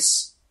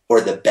choice or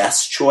the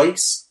best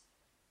choice,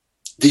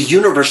 the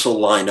universe will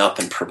line up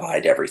and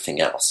provide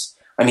everything else.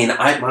 I mean,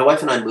 my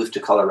wife and I moved to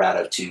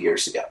Colorado 2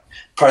 years ago.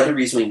 Part of the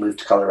reason we moved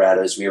to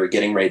Colorado is we were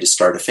getting ready to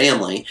start a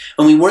family,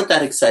 and we weren't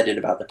that excited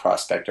about the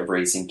prospect of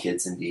raising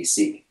kids in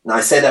D.C. Now,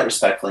 I say that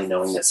respectfully,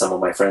 knowing that some of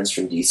my friends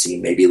from D.C.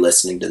 may be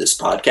listening to this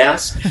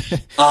podcast.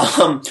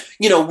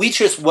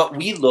 What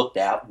we looked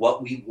at,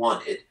 what we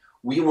wanted,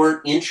 we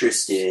weren't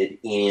interested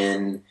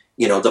in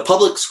the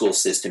public school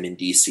system in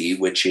D.C.,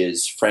 which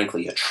is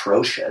frankly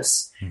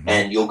atrocious, mm-hmm.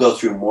 and you'll go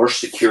through more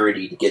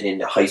security to get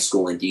into high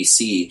school in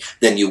D.C.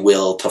 than you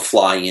will to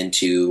fly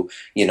into,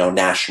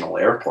 National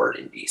Airport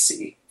in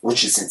D.C.,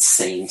 which is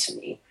insane to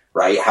me,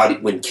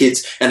 right? When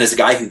kids, and as a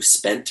guy who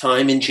spent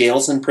time in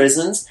jails and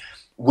prisons,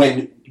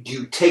 when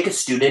you take a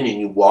student and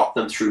you walk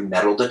them through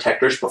metal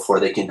detectors before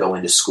they can go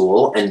into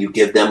school, and you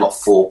give them a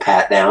full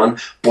pat down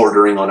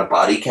bordering on a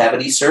body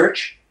cavity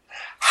search,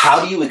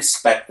 how do you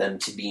expect them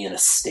to be in a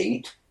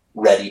state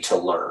ready to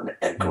learn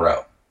and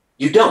grow?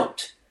 You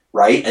don't.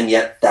 right? And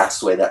yet that's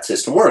the way that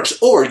system works.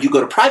 Or you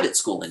go to private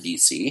school in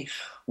DC,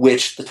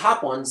 which the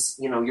top ones,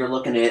 you're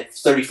looking at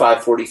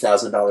 $35,000,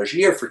 $40,000 a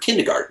year for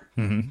kindergarten.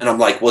 And I'm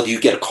like, well, do you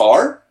get a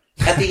car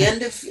at the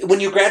end of when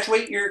you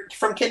graduate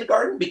from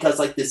kindergarten? Because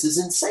this is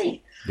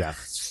insane. Yeah.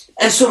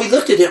 And so we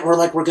looked at it and we're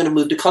like, we're going to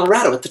move to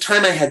Colorado. At the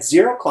time I had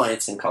 0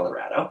 clients in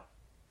Colorado.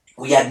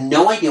 We had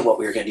no idea what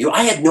we were going to do.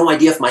 I had no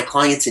idea if my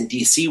clients in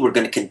DC were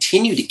going to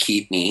continue to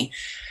keep me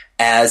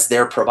as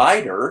their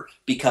provider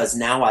because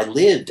now I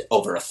lived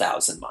over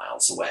 1,000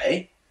 miles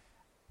away.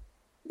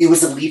 It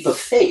was a leap of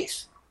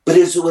faith, but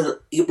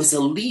it was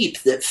a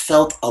leap that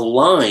felt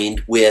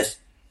aligned with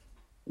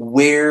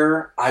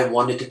where I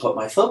wanted to put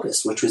my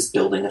focus, which was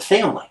building a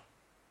family.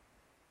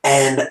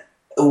 And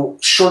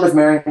short of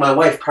marrying my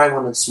wife, probably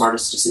one of the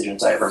smartest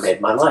decisions I ever made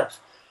in my life.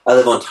 I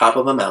live on top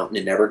of a mountain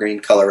in Evergreen,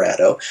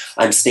 Colorado.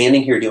 I'm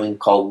standing here doing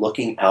called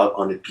looking out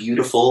on a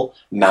beautiful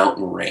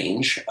mountain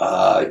range,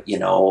 of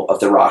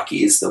the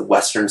Rockies. The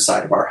western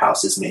side of our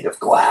house is made of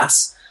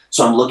glass.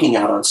 So I'm looking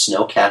out on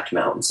snow-capped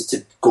mountains. It's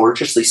a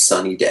gorgeously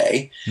sunny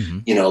day.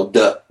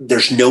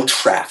 There's no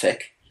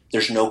traffic.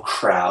 There's no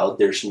crowd.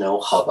 There's no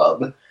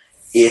hubbub.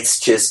 It's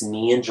just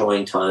me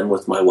enjoying time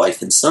with my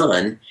wife and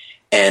son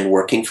and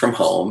working from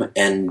home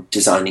and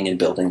designing and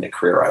building the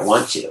career I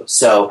want to.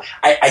 So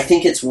I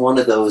think it's one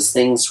of those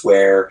things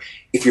where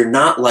if you're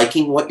not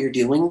liking what you're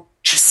doing,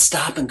 just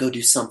stop and go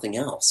do something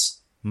else.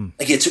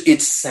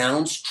 It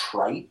sounds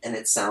trite and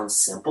it sounds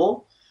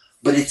simple,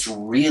 but it's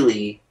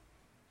really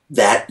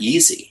that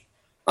easy.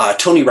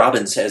 Tony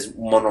Robbins has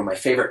one of my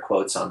favorite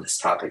quotes on this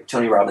topic.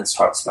 Tony Robbins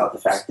talks about the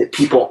fact that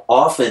people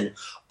often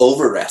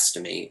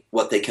overestimate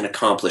what they can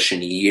accomplish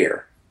in a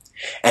year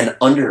and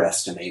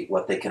underestimate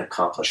what they can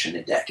accomplish in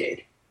a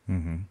decade.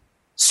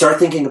 Start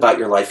thinking about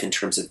your life in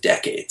terms of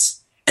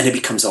decades, and it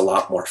becomes a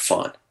lot more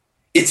fun.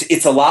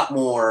 It's a lot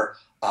more,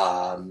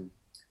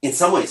 in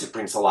some ways it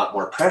brings a lot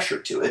more pressure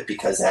to it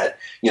because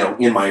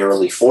in my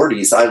early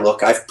 40s,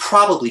 I've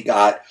probably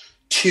got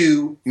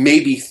 2,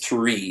 maybe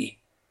 3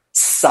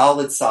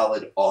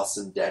 solid,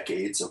 awesome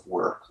decades of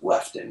work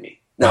left in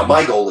me. Now,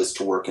 my goal is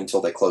to work until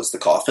they close the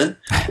coffin,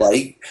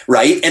 right?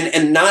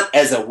 And not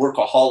as a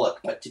workaholic,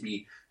 but to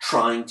be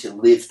trying to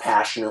live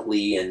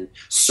passionately and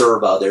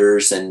serve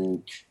others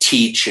and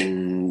teach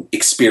and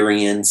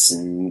experience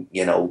and,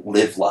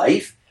 live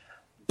life.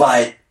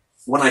 But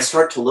when I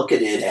start to look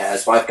at it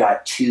as, well, I've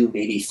got 2,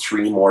 maybe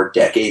 3 more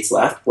decades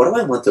left, what do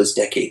I want those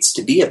decades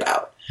to be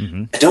about?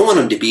 I don't want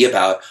them to be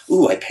about,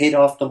 I paid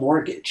off the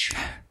mortgage.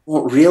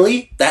 Well,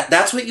 really?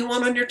 That's what you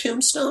want on your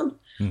tombstone?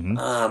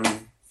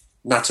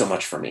 Not so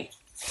much for me.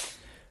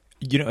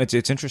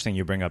 It's interesting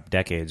you bring up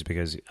decades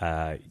because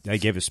I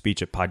gave a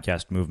speech at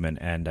Podcast Movement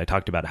and I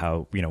talked about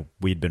how,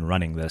 we'd been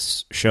running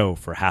this show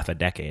for half a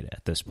decade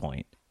at this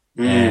point.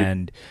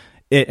 And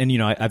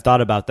I've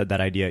thought about that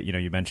idea,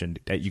 you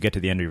mentioned that you get to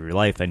the end of your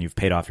life and you've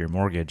paid off your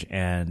mortgage.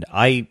 And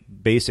I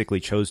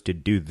basically chose to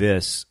do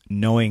this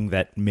knowing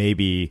that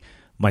maybe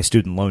my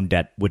student loan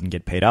debt wouldn't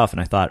get paid off. And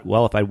I thought,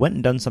 well, if I went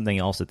and done something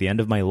else at the end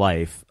of my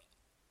life,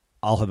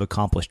 I'll have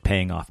accomplished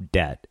paying off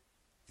debt.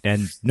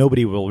 And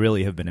nobody will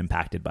really have been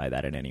impacted by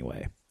that in any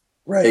way.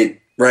 Right.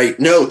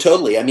 No,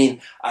 totally. I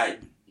mean,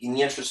 in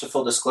the interest of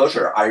full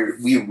disclosure,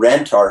 we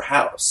rent our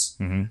house.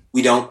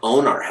 We don't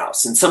own our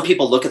house. And some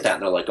people look at that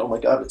and they're like, oh my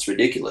God, it's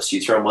ridiculous.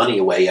 You throw money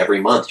away every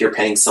month. You're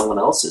paying someone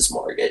else's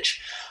mortgage.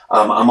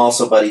 I'm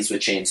also buddies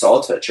with James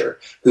Altucher,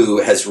 who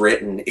has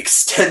written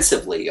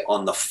extensively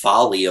on the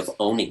folly of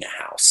owning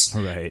a house.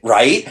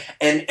 Right.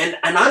 And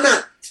I'm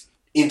not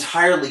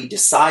entirely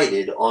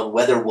decided on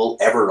whether we'll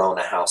ever own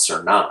a house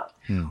or not.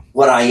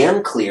 What I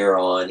am clear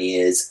on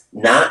is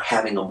not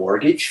having a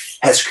mortgage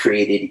has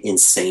created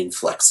insane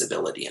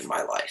flexibility in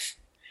my life.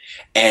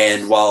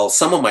 And while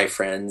some of my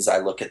friends, I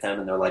look at them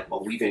and they're like,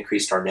 well, we've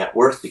increased our net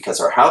worth because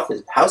our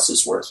house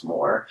is worth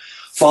more.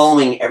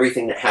 Following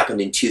everything that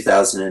happened in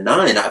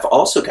 2009, I've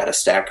also got a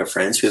stack of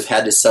friends who have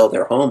had to sell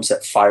their homes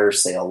at fire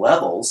sale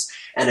levels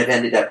and have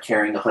ended up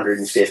carrying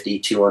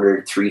 $150,000,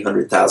 $200,000,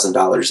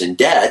 $300,000 in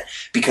debt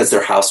because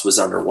their house was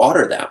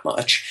underwater that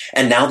much.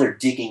 And now they're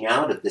digging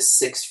out of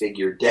this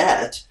 6-figure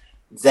debt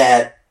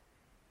that,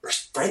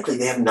 frankly,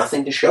 they have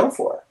nothing to show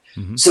for.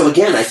 So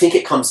again, I think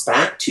it comes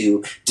back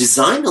to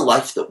design a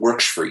life that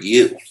works for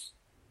you.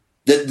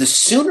 The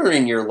sooner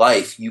in your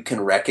life you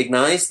can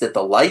recognize that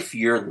the life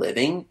you're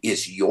living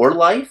is your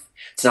life.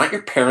 It's not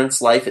your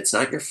parents' life. It's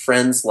not your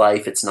friend's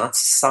life. It's not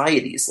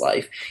society's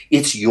life.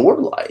 It's your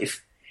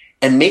life.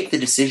 And make the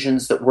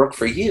decisions that work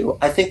for you.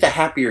 I think the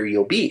happier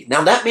you'll be.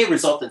 Now, that may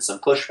result in some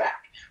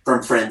pushback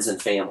from friends and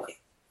family.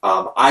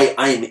 I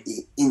am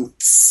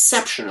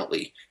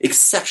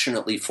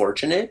exceptionally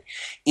fortunate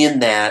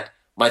in that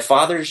my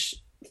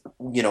father's,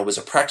 was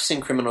a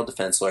practicing criminal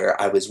defense lawyer.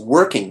 I was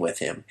working with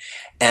him,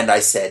 and I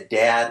said,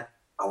 Dad,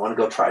 I want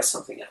to go try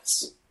something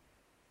else.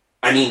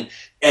 I mean,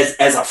 as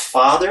a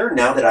father,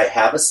 now that I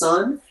have a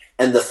son,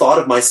 and the thought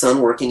of my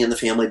son working in the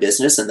family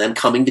business and then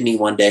coming to me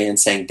one day and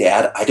saying,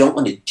 Dad, I don't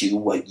want to do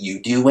what you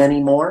do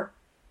anymore,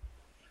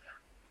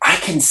 I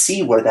can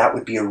see where that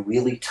would be a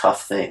really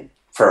tough thing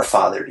for a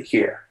father to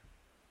hear.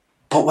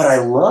 But what I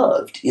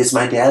loved is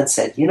my dad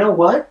said, you know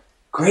what?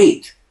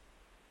 Great.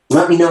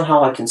 Let me know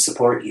how I can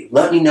support you.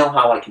 Let me know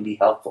how I can be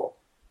helpful.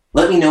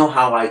 Let me know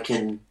how I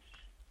can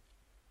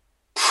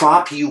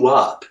prop you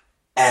up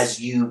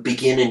as you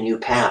begin a new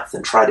path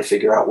and try to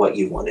figure out what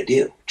you want to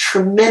do.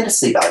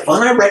 Tremendously valuable.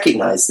 And I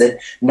recognize that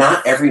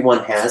not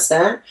everyone has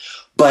that,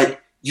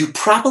 but you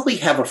probably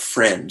have a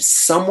friend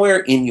somewhere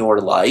in your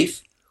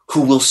life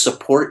who will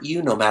support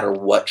you no matter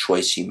what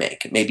choice you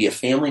make. It may be a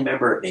family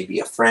member, it may be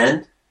a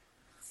friend.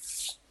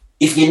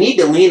 If you need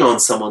to lean on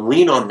someone,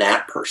 lean on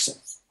that person.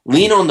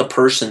 Lean on the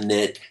person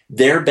that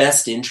their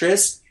best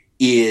interest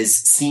is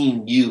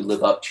seeing you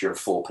live up to your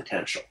full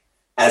potential,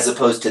 as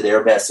opposed to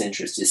their best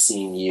interest is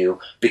seeing you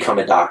become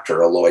a doctor,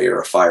 a lawyer,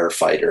 a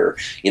firefighter,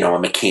 a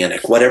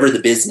mechanic, whatever the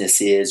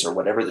business is or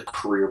whatever the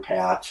career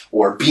path,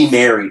 or be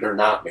married or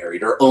not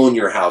married, or own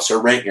your house or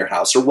rent your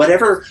house, or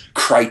whatever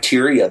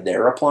criteria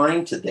they're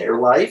applying to their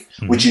life,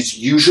 which is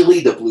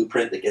usually the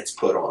blueprint that gets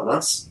put on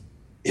us.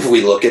 If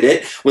we look at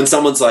it, when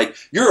someone's like,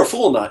 you're a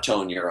fool not to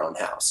own your own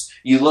house,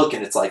 you look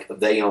and it's like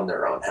they own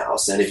their own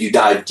house. And if you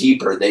dive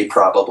deeper, they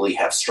probably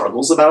have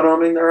struggles about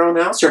owning their own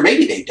house, or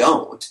maybe they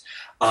don't.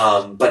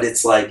 But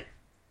it's like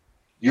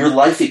your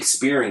life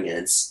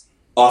experience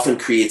often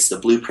creates the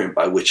blueprint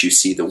by which you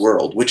see the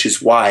world, which is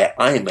why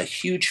I am a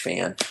huge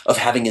fan of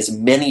having as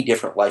many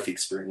different life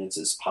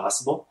experiences as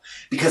possible,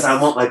 because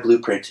I want my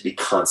blueprint to be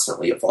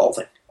constantly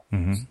evolving.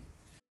 Mm-hmm.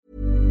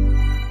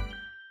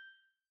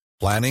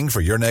 Planning for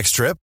your next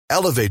trip?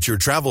 Elevate your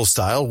travel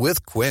style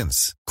with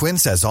Quince.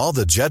 Quince has all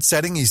the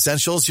jet-setting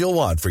essentials you'll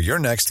want for your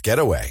next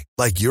getaway,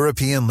 like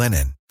European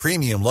linen,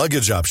 premium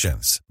luggage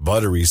options,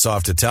 buttery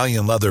soft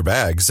Italian leather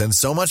bags, and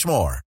so much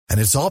more.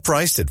 And it's all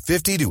priced at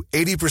 50 to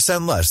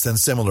 80% less than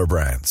similar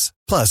brands.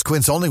 Plus,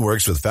 Quince only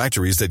works with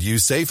factories that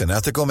use safe and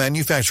ethical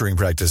manufacturing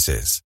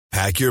practices.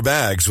 Pack your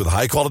bags with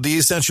high-quality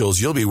essentials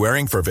you'll be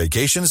wearing for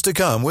vacations to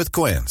come with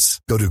Quince.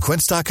 Go to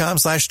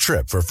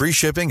quince.com/trip for free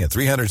shipping and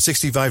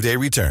 365-day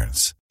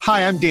returns.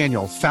 Hi, I'm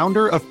Daniel,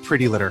 founder of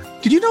Pretty Litter.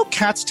 Did you know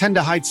cats tend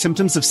to hide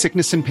symptoms of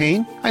sickness and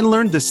pain? I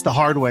learned this the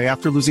hard way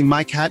after losing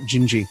my cat,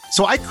 Gingy.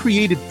 So I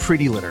created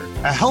Pretty Litter,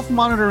 a health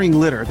monitoring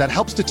litter that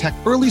helps detect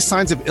early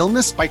signs of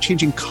illness by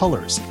changing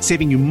colors,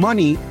 saving you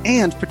money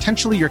and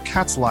potentially your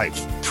cat's life.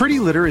 Pretty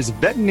Litter is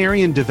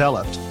veterinarian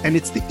developed, and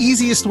it's the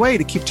easiest way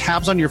to keep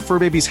tabs on your fur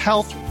baby's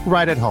health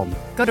right at home.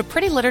 Go to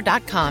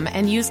prettylitter.com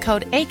and use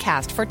code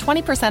ACAST for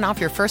 20% off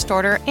your first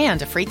order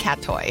and a free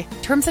cat toy.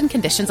 Terms and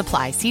conditions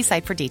apply. See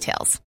site for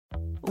details.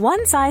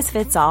 One size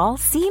fits all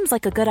seems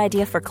like a good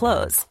idea for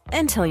clothes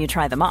until you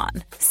try them on.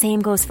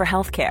 Same goes for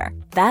healthcare.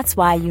 That's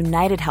why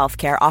United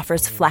Healthcare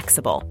offers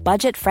flexible,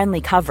 budget-friendly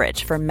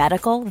coverage for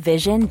medical,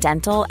 vision,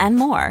 dental, and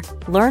more.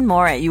 Learn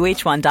more at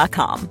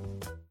uh1.com.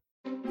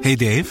 Hey,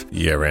 Dave.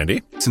 Yeah,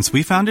 Randy. Since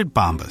we founded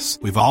Bombas,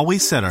 we've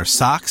always said our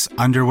socks,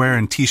 underwear,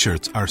 and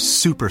T-shirts are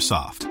super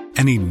soft.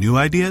 Any new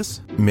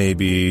ideas?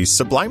 Maybe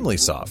sublimely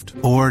soft.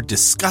 Or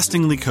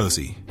disgustingly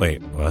cozy.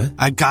 Wait, what?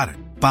 I got it.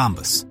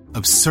 Bombas.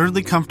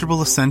 Absurdly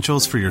comfortable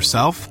essentials for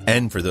yourself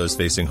and for those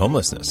facing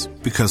homelessness.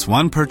 Because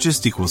one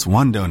purchased equals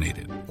one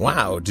donated.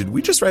 Wow, did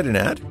we just write an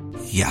ad?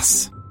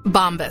 Yes.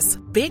 Bombas.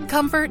 Big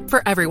comfort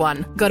for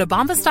everyone. Go to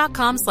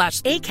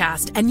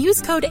bombas.com/ACAST and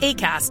use code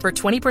ACAST for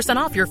 20%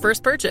 off your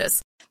first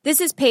purchase.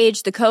 This is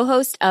Paige, the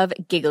co-host of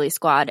Giggly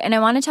Squad, and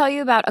I want to tell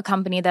you about a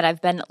company that I've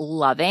been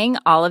loving,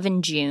 Olive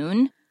 &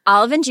 June.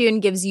 Olive & June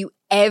gives you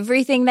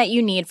everything that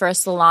you need for a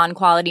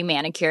salon-quality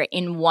manicure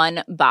in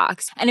one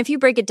box. And if you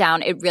break it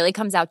down, it really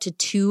comes out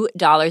to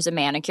 $2 a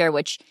manicure,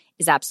 which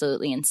is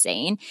absolutely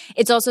insane.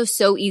 It's also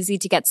so easy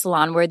to get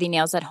salon-worthy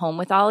nails at home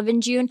with Olive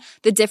 & June.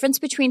 The difference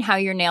between how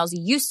your nails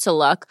used to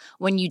look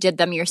when you did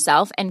them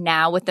yourself and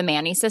now with the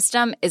Mani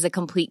system is a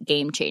complete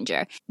game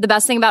changer. The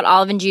best thing about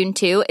Olive & June,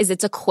 too, is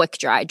it's a quick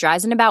dry.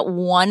 Dries in about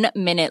 1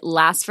 minute,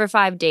 lasts for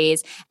 5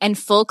 days, and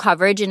full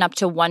coverage in up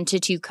to 1 to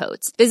 2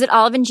 coats. Visit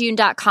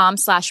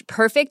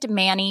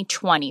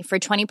oliveandjune.com/perfectmani20 for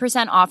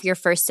 20% off your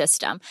first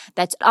system.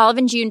 That's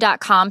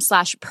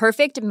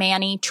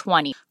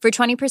oliveandjune.com/perfectmani20 for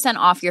 20%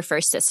 off your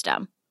first system.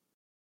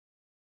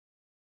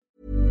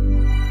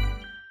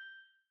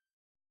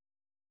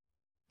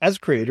 As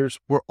creators,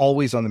 we're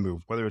always on the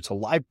move. Whether it's a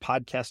live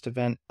podcast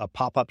event, a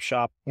pop-up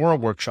shop, or a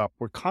workshop,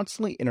 we're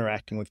constantly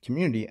interacting with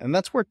community, and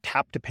that's where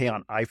Tap to Pay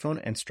on iPhone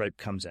and Stripe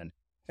comes in.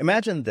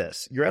 Imagine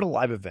this. You're at a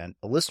live event,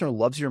 a listener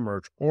loves your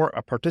merch, or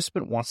a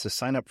participant wants to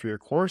sign up for your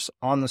course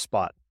on the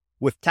spot.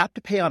 With Tap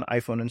to Pay on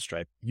iPhone and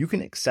Stripe, you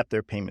can accept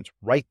their payments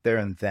right there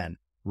and then,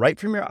 right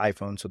from your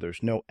iPhone, so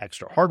there's no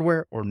extra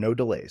hardware or no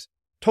delays.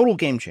 Total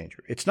game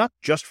changer. It's not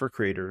just for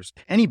creators.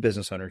 Any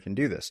business owner can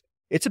do this.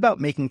 It's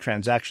about making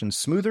transactions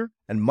smoother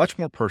and much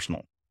more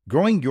personal,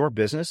 growing your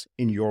business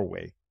in your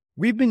way.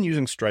 We've been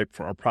using Stripe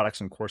for our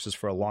products and courses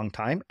for a long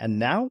time, and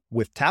now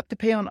with Tap to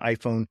Pay on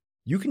iPhone,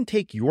 you can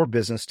take your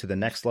business to the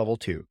next level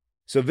too.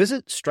 So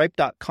visit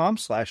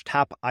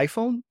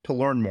stripe.com/tapiphone to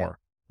learn more.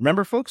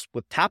 Remember, folks,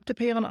 with Tap to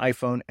Pay on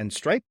iPhone and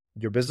Stripe,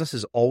 your business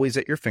is always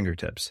at your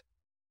fingertips.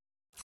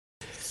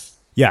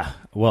 Yeah,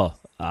 well,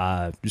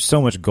 there's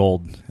so much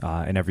gold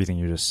in everything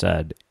you just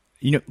said.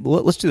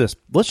 Let's do this.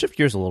 Let's shift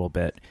gears a little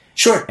bit.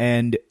 Sure.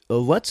 And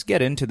let's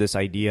get into this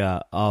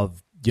idea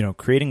of,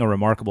 creating a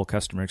remarkable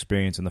customer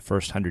experience in the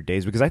first 100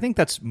 days, because I think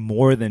that's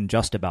more than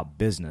just about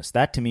business.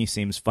 That to me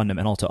seems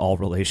fundamental to all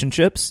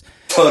relationships.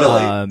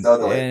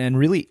 Totally. And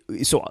really,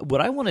 so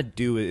what I want to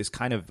do is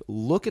kind of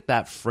look at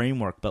that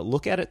framework, but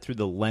look at it through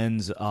the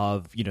lens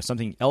of,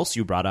 something else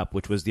you brought up,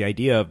 which was the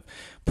idea of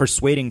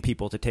persuading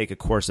people to take a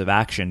course of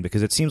action,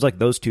 because it seems like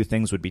those two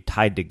things would be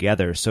tied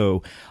together.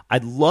 So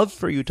I'd love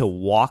for you to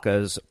walk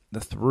us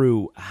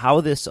through how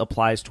this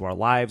applies to our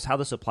lives, how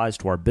this applies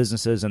to our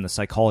businesses, and the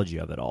psychology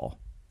of it all.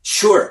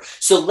 Sure.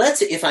 So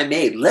if I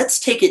may, let's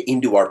take it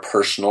into our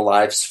personal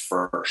lives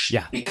first.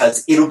 Yeah.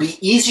 Because it'll be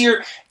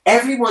easier.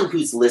 Everyone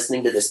who's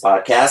listening to this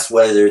podcast,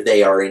 whether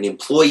they are an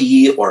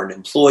employee or an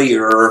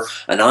employer,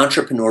 an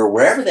entrepreneur,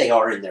 wherever they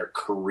are in their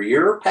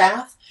career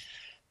path,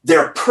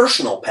 their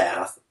personal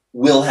path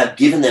will have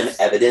given them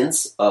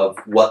evidence of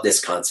what this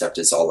concept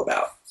is all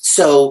about.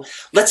 So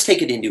let's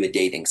take it into a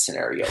dating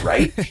scenario,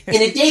 right?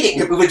 In a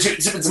dating, which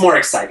it's more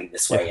exciting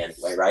this way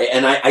anyway, right?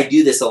 And I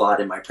do this a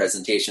lot in my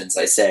presentations.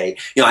 I say,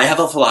 I have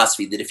a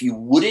philosophy that if you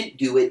wouldn't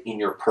do it in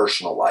your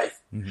personal life,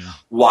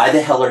 why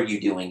the hell are you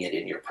doing it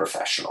in your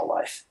professional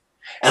life?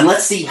 And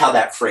let's see how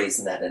that phrase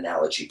and that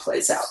analogy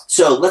plays out.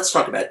 So let's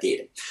talk about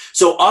dating.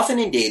 So often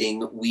in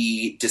dating,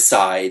 we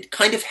decide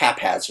kind of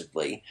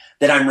haphazardly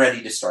that I'm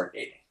ready to start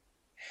dating.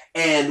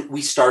 And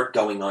we start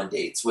going on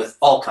dates with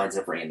all kinds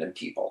of random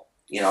people.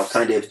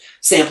 Kind of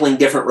sampling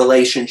different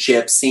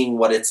relationships, seeing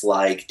what it's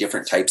like,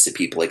 different types of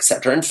people,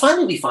 etc. And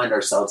finally, we find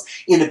ourselves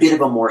in a bit of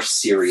a more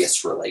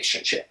serious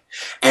relationship.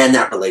 And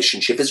that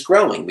relationship is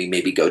growing. We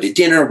maybe go to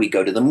dinner, we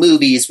go to the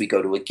movies, we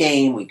go to a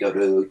game, we go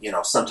to,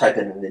 some type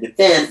of an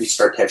event, we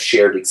start to have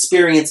shared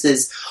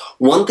experiences.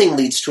 One thing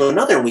leads to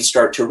another, and we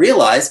start to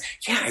realize,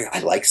 I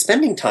like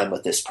spending time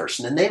with this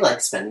person, and they like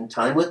spending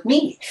time with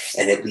me.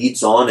 And it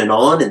leads on,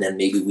 and then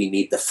maybe we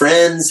meet the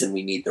friends, and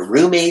we meet the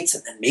roommates,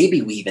 and then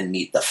maybe we even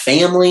meet the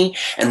family.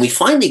 And we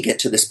finally get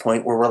to this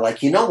point where we're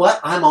like, you know what?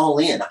 I'm all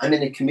in. I'm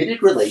in a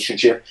committed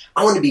relationship.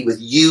 I want to be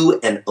with you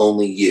and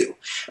only you.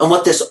 And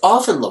what this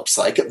often looks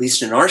like, at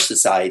least in our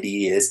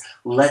society, is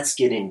let's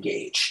get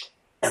engaged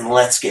and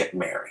let's get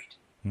married.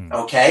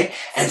 Okay?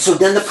 And so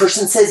then the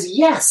person says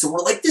yes. And we're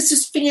like, this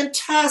is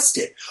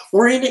fantastic.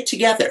 We're in it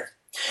together.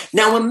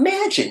 Now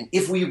imagine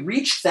if we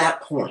reached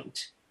that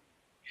point,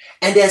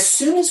 and as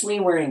soon as we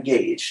were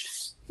engaged,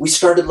 we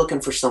started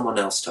looking for someone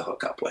else to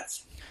hook up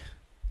with.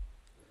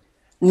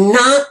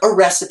 Not a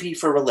recipe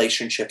for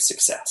relationship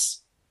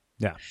success.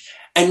 Yeah.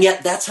 And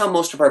yet that's how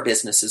most of our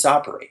businesses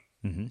operate.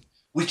 Mm-hmm.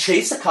 We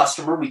chase a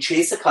customer,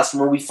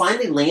 we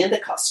finally land a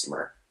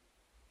customer.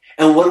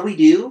 And what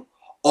do?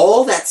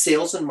 All that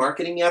sales and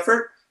marketing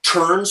effort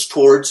turns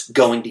towards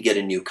going to get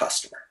a new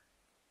customer.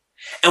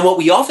 And what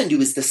we often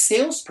do is the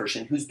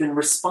salesperson who's been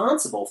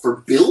responsible for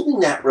building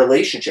that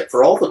relationship,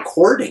 for all the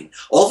courting,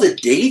 all the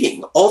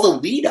dating, all the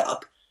lead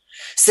up,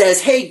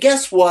 says, hey,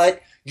 guess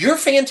what? You're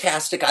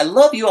fantastic. I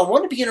love you. I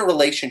want to be in a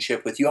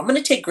relationship with you. I'm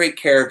going to take great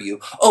care of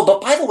you. Oh,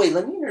 but by the way,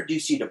 let me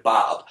introduce you to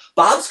Bob.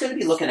 Bob's going to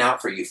be looking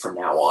out for you from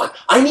now on.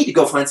 I need to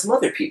go find some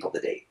other people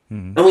to date.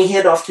 Mm-hmm. And we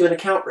hand off to an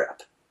account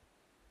rep.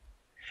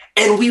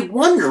 And we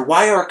wonder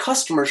why our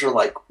customers are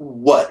like,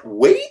 what?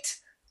 Wait?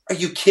 Are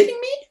you kidding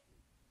me?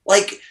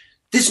 Like,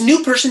 this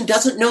new person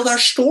doesn't know our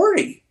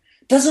story,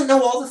 doesn't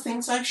know all the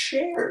things I've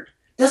shared.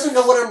 Doesn't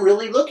know what I'm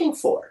really looking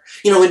for.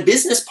 In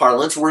business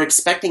parlance, we're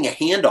expecting a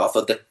handoff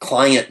of the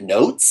client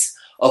notes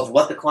of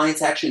what the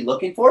client's actually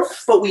looking for.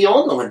 But we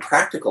all know in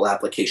practical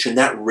application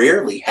that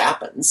rarely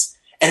happens.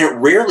 And it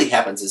rarely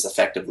happens as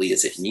effectively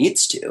as it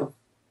needs to.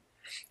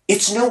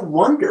 It's no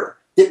wonder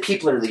that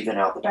people are leaving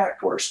out the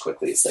back door as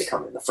quickly as they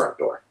come in the front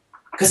door.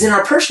 Because in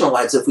our personal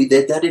lives, if we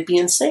did that, it'd be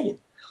insane.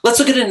 Let's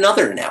look at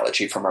another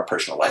analogy from our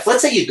personal life.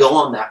 Let's say you go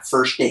on that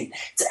first date.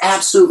 It's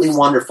absolutely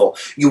wonderful.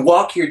 You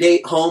walk your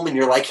date home and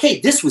you're like, hey,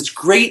 this was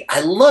great.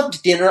 I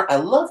loved dinner. I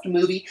loved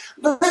movie.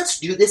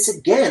 Let's do this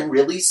again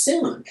really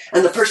soon.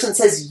 And the person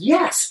says,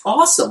 yes,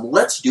 awesome.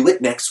 Let's do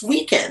it next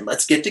weekend.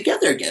 Let's get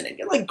together again. And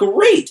you're like,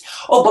 great.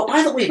 Oh, but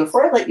by the way,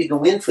 before I let you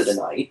go in for the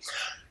night,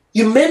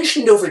 you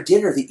mentioned over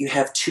dinner that you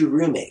have 2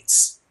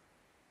 roommates.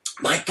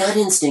 My gut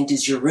instinct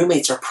is your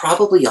roommates are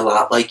probably a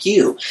lot like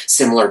you.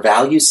 Similar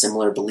values,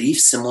 similar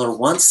beliefs, similar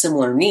wants,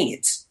 similar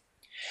needs.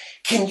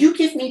 Can you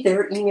give me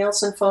their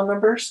emails and phone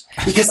numbers?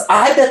 Because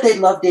I bet they'd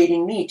love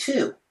dating me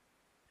too.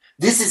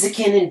 This is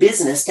akin in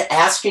business to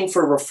asking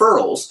for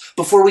referrals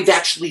before we've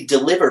actually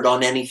delivered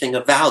on anything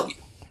of value.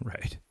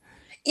 Right.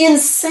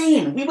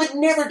 Insane. We would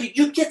never do.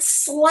 You'd get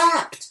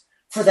slapped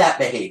for that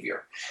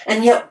behavior.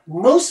 And yet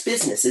most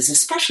businesses,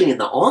 especially in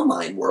the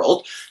online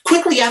world,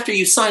 quickly after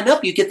you sign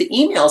up, you get the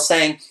email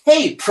saying,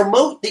 hey,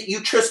 promote that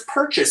you just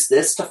purchased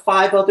this to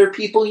 5 other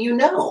people you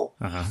know.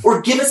 Uh-huh.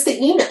 Or give us the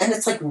email. And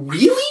it's like,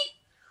 really?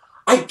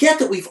 I get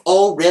that we've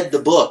all read the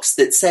books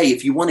that say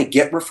if you want to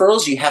get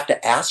referrals, you have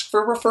to ask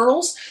for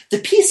referrals. The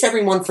piece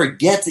everyone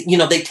forgets,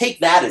 they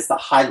take that as the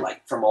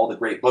highlight from all the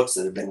great books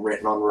that have been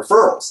written on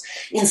referrals,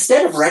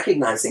 instead of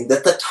recognizing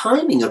that the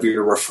timing of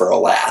your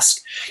referral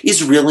ask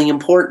is really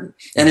important.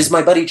 And as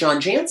my buddy John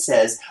Jantz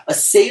says, a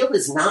sale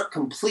is not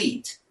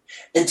complete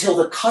until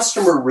the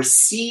customer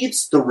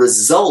receives the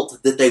result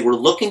that they were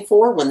looking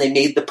for when they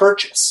made the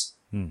purchase.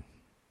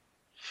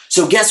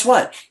 So guess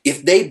what?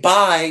 If they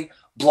buy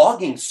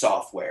blogging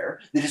software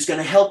that is going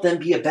to help them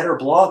be a better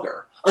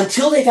blogger,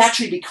 until they've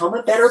actually become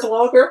a better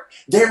blogger,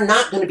 they're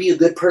not going to be a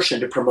good person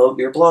to promote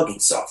your blogging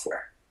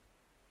software.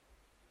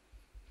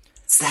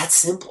 It's that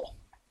simple.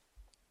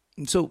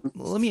 So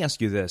let me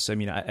ask you this. I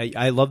mean,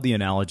 I love the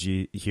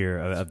analogy here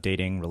of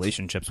dating,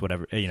 relationships,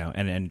 whatever,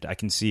 and I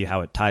can see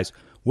how it ties.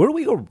 Where do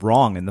we go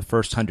wrong in the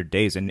first 100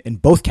 days in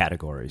both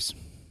categories?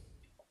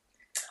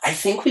 I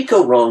think we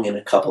go wrong in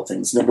a couple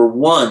things. Number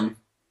one,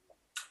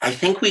 I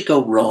think we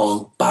go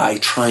wrong by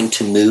trying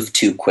to move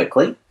too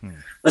quickly.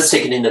 Let's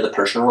take it into the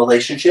personal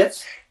relationship.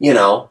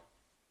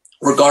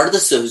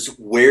 Regardless of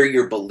where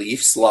your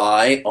beliefs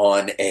lie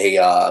on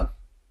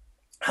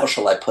how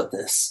shall I put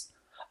this?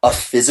 A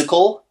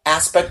physical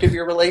aspect of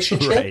your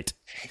relationship. Right.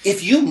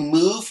 If you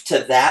move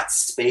to that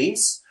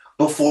space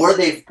before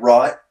they've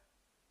brought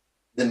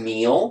the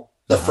meal,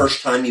 the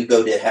first time you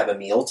go to have a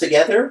meal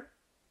together,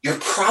 you're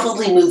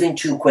probably moving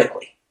too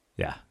quickly.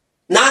 Yeah.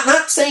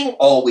 Not saying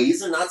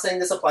always, and not saying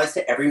this applies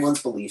to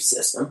everyone's belief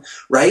system,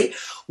 right?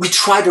 We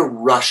try to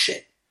rush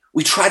it.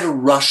 We try to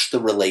rush the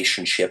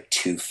relationship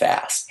too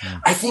fast.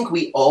 I think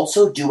we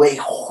also do a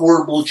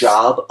horrible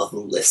job of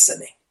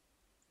listening.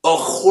 A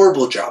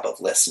horrible job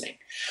of listening,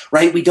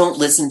 right? We don't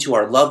listen to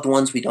our loved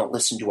ones. We don't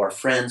listen to our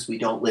friends. We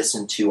don't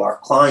listen to our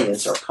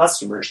clients, our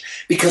customers,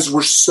 because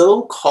we're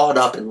so caught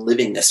up in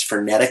living this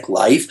frenetic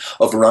life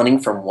of running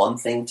from one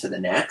thing to the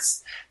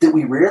next that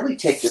we rarely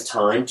take the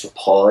time to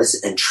pause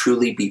and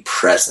truly be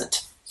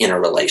present in a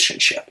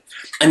relationship.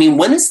 I mean,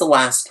 when is the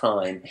last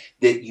time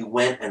that you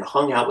went and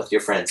hung out with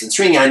your friends? And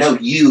Srini, I know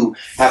you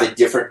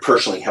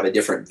personally have a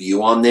different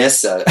view on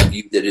this, a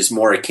view that is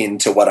more akin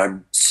to what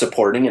I'm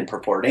supporting and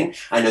purporting.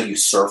 I know you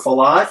surf a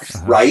lot,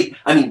 right?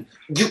 I mean,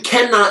 you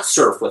cannot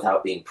surf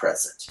without being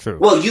present. True.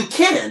 Well, you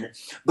can,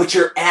 but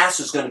your ass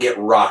is going to get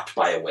rocked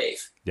by a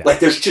wave. Yeah. Like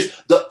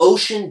the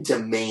ocean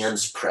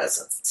demands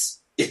presence.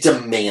 It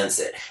demands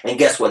it. And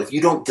guess what? If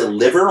you don't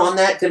deliver on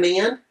that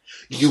demand,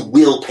 you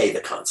will pay the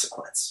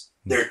consequence.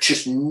 There are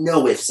just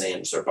no ifs,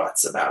 ands, or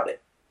buts about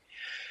it.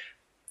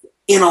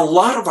 In a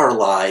lot of our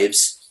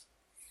lives,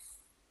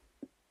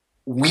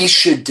 we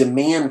should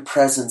demand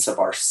presence of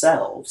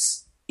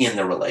ourselves in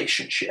the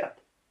relationship.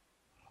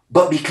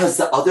 But because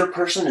the other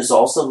person is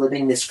also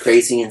living this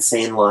crazy,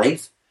 insane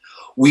life,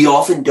 we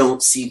often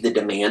don't see the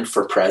demand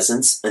for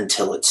presence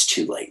until it's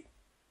too late,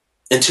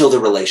 until the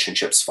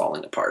relationship's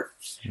falling apart.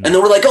 And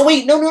then we're like, oh,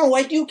 wait, no,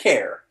 I do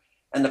care.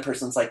 And the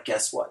person's like,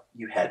 guess what?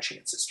 You had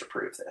chances to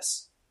prove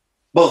this,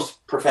 both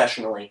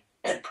professionally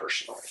and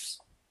personally.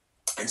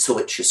 And so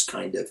it just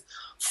kind of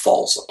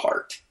falls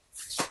apart.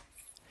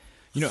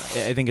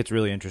 I think it's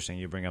really interesting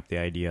you bring up the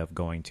idea of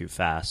going too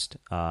fast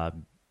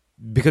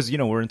because,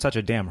 we're in such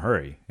a damn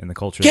hurry in the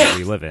culture that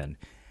we live in.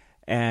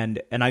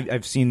 And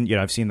I've seen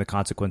the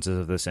consequences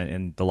of this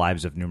in the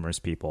lives of numerous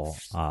people,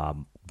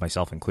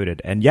 myself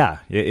included. And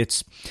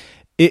it's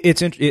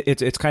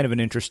kind of an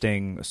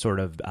interesting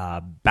sort of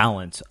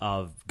balance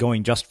of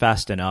going just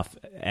fast enough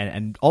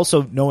and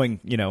also knowing,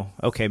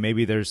 okay,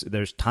 maybe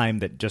there's time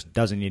that just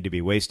doesn't need to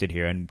be wasted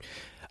here. And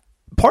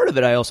part of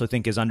it, I also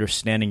think, is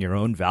understanding your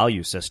own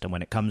value system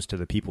when it comes to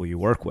the people you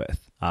work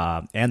with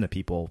and the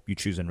people you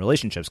choose in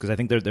relationships, because I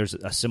think there's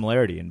a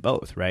similarity in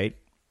both, right?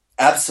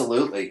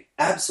 Absolutely.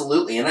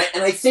 And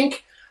I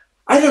think,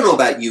 I don't know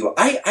about you,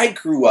 I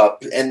grew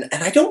up, and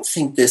I don't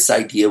think this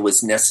idea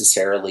was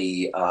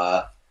necessarily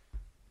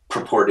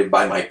purported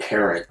by my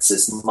parents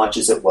as much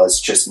as it was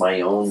just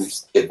my own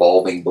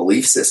evolving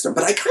belief system.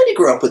 But I kind of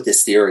grew up with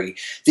this theory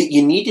that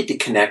you needed to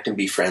connect and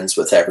be friends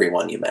with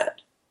everyone you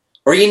met,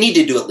 or you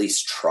needed to at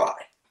least try.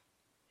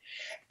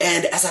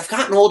 And as I've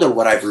gotten older,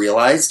 what I've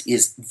realized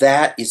is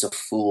that is a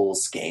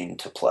fool's game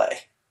to play.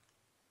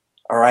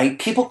 All right?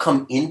 People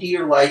come into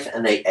your life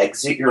and they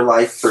exit your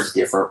life for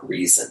different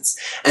reasons.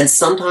 And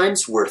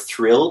sometimes we're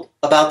thrilled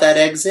about that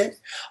exit.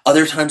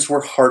 Other times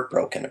we're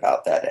heartbroken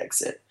about that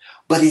exit.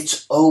 But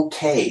it's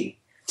okay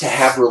to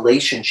have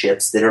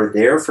relationships that are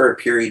there for a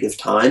period of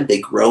time. They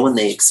grow and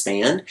they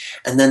expand,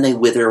 and then they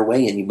wither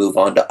away and you move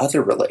on to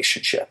other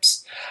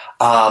relationships.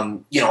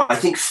 I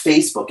think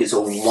Facebook is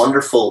a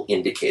wonderful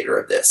indicator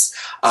of this.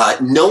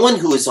 No one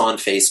who is on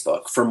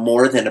Facebook for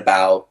more than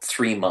about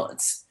 3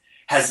 months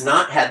has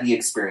not had the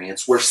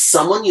experience where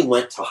someone you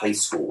went to high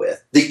school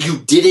with that you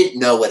didn't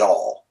know at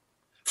all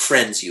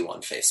friends you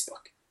on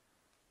Facebook.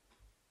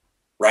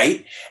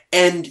 Right?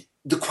 And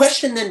the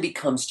question then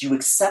becomes, do you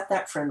accept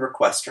that friend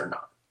request or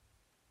not?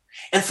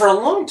 And for a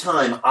long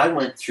time, I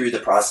went through the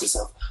process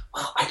of,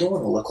 well, I don't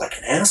want to look like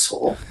an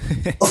asshole.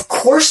 Of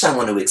course I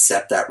want to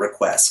accept that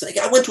request. Like,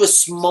 I went to a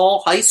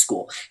small high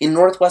school in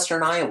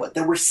northwestern Iowa.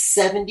 There were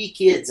 70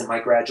 kids in my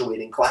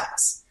graduating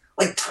class.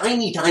 Like,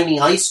 tiny, tiny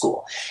high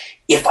school.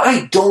 If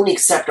I don't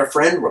accept a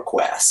friend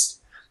request,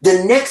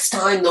 the next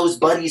time those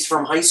buddies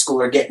from high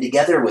school are getting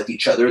together with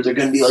each other, they're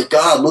going to be like,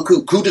 God, look,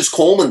 who does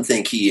Coleman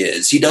think he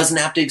is? He doesn't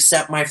have to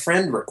accept my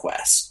friend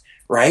request,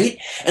 right?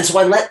 And so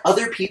I let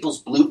other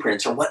people's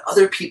blueprints or what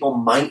other people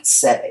might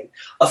say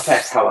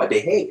affect how I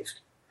behaved.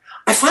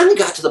 I finally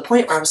got to the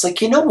point where I was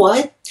like, you know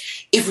what?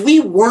 If we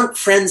weren't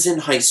friends in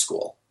high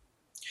school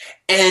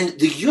and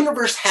the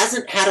universe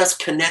hasn't had us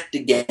connect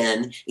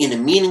again in a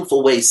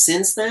meaningful way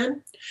since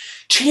then,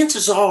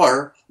 chances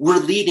are we're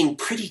leading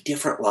pretty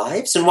different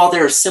lives. And while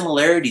there are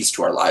similarities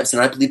to our lives,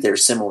 and I believe there are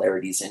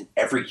similarities in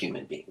every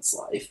human being's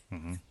life,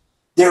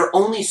 there are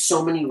only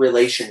so many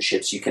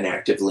relationships you can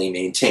actively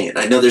maintain.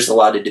 I know there's a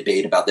lot of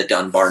debate about the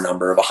Dunbar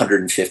number of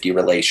 150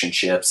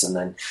 relationships, and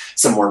then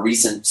some more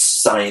recent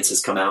science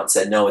has come out and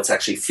said, no, it's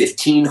actually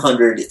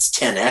 1,500. It's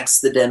 10x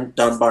the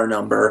Dunbar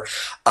number.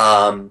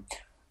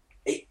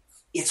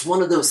 It's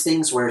one of those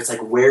things where it's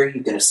like, where are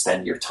you going to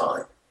spend your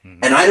time?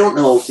 And I don't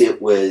know if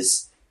it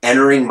was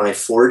entering my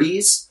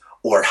 40s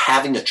or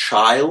having a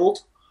child,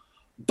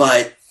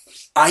 but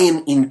I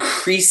am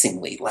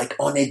increasingly, like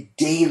on a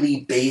daily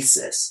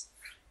basis,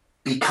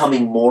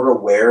 becoming more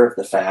aware of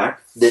the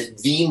fact that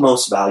the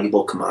most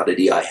valuable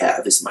commodity I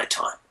have is my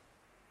time.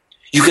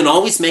 You can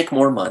always make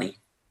more money.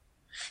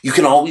 You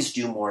can always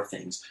do more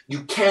things.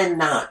 You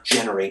cannot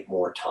generate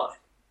more time.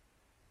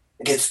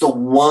 It's the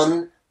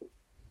one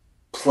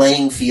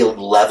playing field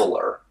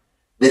leveler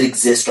that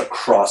exists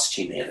across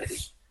humanity.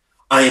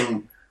 I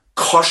am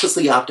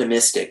cautiously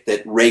optimistic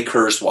that Ray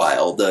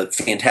Kurzweil, the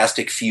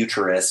fantastic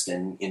futurist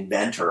and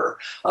inventor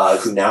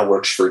who now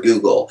works for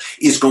Google,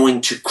 is going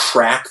to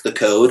crack the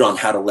code on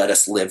how to let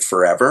us live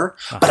forever.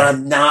 But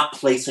I'm not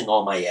placing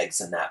all my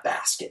eggs in that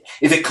basket.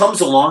 If it comes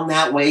along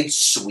that way,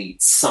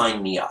 sweet,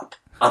 sign me up.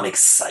 I'm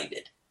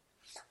excited.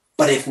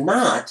 But if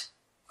not,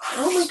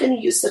 how am I going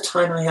to use the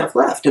time I have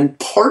left? And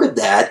part of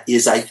that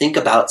is I think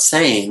about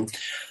saying,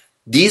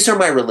 these are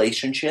my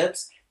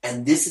relationships,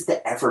 and this is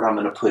the effort I'm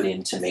going to put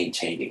into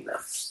maintaining them.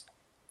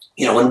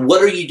 You know, and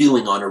what are you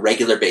doing on a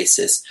regular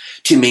basis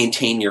to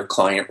maintain your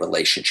client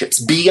relationships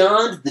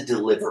beyond the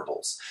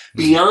deliverables,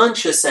 beyond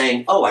just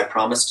saying, oh, I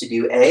promised to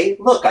do A,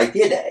 look, I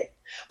did A.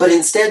 But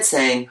instead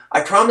saying,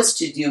 I promised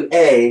to do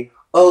A,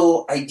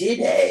 oh, I did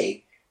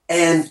A.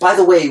 And by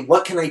the way,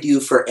 what can I do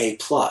for A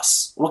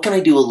plus? What can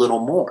I do a little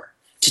more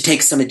to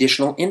take some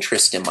additional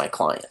interest in my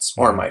clients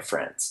or my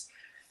friends?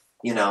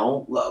 You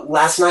know,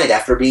 last night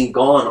after being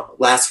gone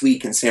last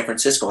week in San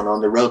Francisco and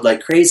on the road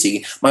like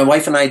crazy, my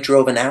wife and I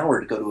drove an hour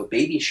to go to a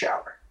baby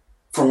shower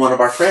for one of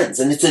our friends.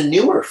 And it's a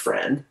newer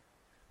friend,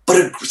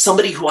 but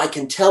somebody who I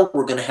can tell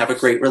we're going to have a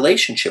great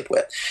relationship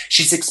with.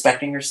 She's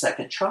expecting her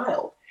second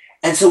child.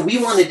 And so we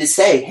wanted to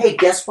say, hey,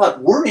 guess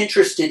what? We're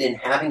interested in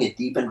having a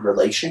deepened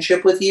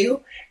relationship with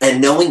you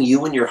and knowing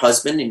you and your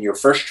husband and your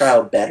first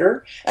child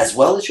better, as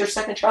well as your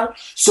second child.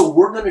 So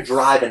we're going to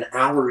drive an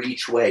hour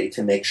each way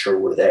to make sure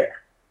we're there.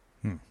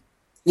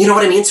 You know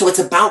what I mean? So it's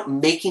about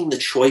making the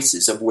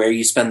choices of where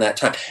you spend that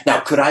time.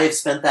 Now, could I have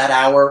spent that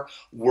hour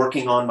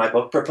working on my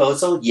book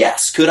proposal?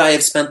 Yes. Could I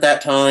have spent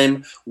that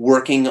time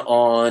working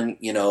on,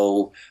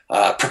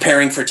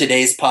 preparing for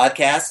today's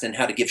podcast and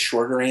how to give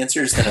shorter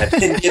answers than I've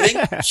been giving?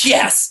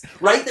 Yes.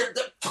 Right? There are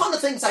a ton of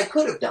things I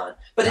could have done.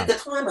 But at the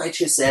time, I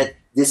just said,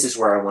 this is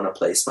where I want to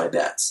place my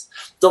bets.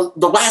 The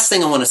last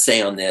thing I want to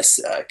say on this,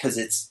 because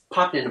it's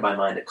popped into my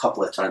mind a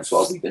couple of times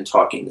while we've been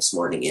talking this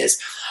morning, is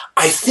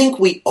I think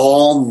we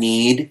all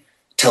need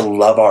to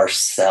love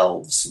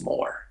ourselves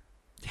more.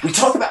 I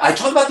talk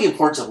about the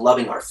importance of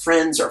loving our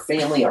friends, our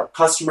family, our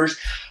customers.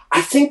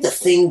 I think the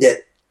thing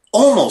that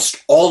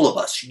almost all of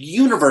us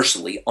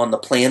universally on the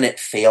planet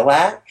fail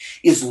at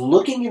is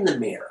looking in the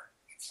mirror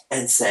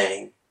and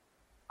saying,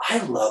 I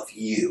love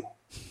you.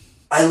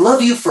 I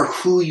love you for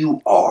who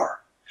you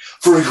are,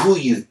 for who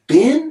you've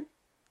been,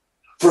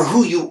 for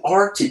who you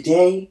are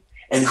today,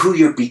 and who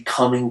you're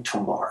becoming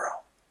tomorrow.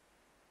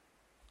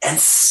 And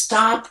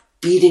stop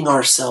beating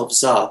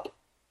ourselves up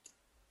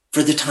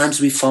for the times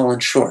we've fallen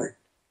short.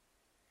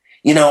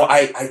 You know,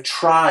 I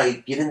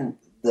try, given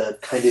the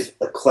kind of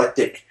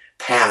eclectic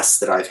past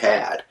that I've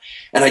had,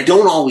 and I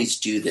don't always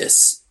do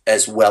this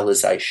as well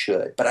as I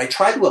should, but I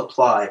try to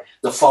apply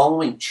the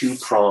following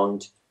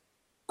two-pronged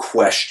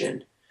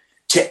question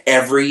to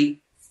every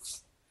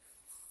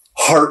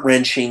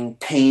heart-wrenching,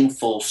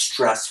 painful,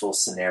 stressful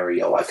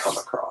scenario I come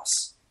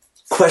across.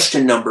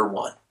 Question number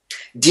one,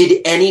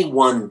 did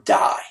anyone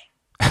die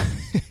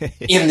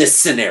in this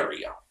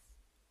scenario?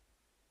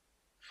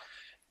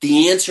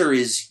 The answer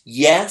is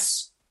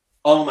yes.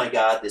 Oh my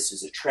God, this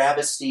is a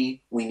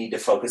travesty. We need to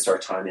focus our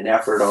time and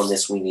effort on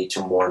this. We need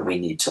to mourn. We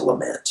need to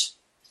lament.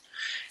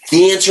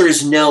 The answer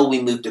is no.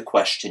 We move to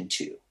question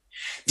two.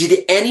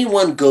 Did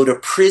anyone go to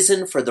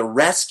prison for the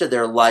rest of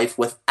their life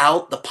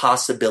without the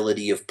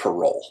possibility of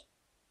parole?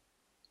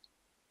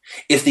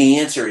 If the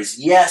answer is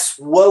yes,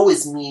 woe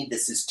is me,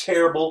 this is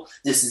terrible,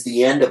 this is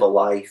the end of a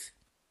life.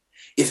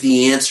 If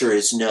the answer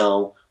is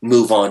no,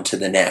 move on to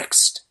the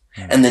next.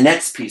 And the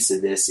next piece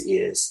of this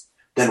is,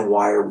 then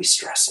why are we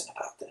stressing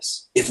about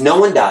this? If no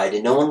one died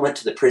and no one went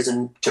to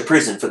prison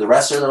for the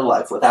rest of their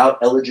life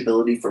without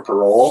eligibility for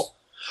parole,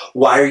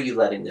 why are you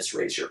letting this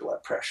raise your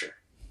blood pressure?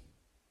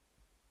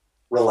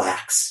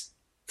 Relax.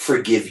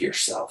 Forgive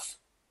yourself.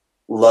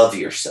 Love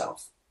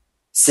yourself.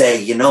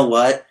 Say, you know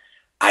what?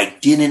 I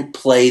didn't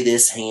play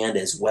this hand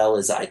as well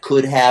as I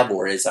could have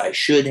or as I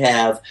should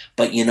have,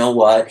 but you know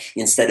what?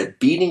 Instead of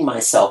beating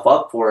myself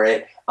up for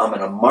it, I'm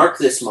going to mark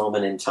this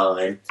moment in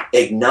time,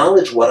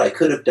 acknowledge what I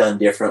could have done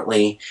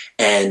differently,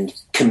 and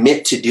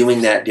commit to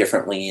doing that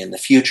differently in the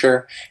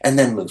future, and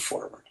then move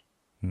forward.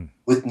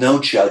 With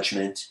no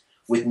judgment,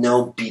 with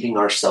no beating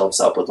ourselves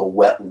up with a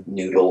wet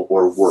noodle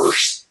or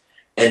worse,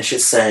 and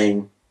just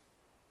saying,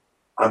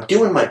 I'm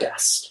doing my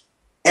best.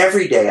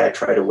 Every day I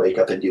try to wake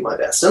up and do my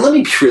best. And let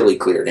me be really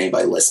clear to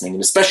anybody listening,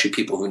 and especially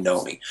people who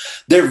know me.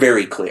 They're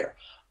very clear.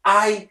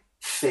 I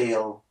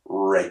fail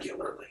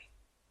regularly.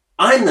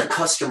 I'm the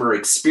customer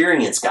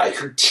experience guy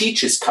who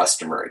teaches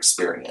customer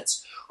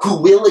experience,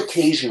 who will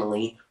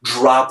occasionally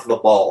drop the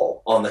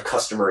ball on the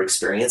customer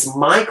experience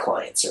my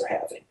clients are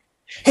having.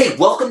 Hey,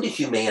 welcome to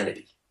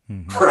humanity,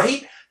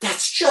 right?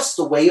 That's just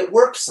the way it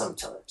works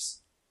sometimes.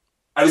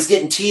 I was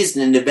getting teased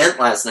in an event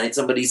last night.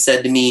 Somebody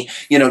said to me,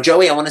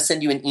 Joey, I want to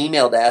send you an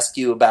email to ask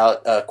you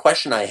about a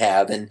question I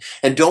have, and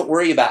don't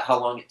worry about how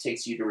long it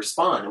takes you to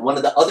respond. And one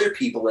of the other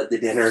people at the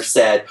dinner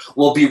said,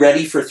 well, be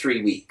ready for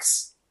 3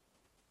 weeks,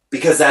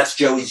 because that's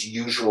Joey's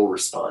usual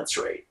response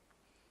rate.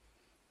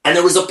 And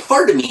there was a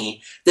part of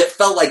me that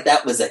felt like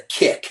that was a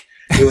kick.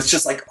 It was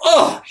just like,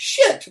 oh,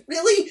 shit,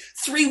 really?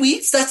 3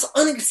 weeks? That's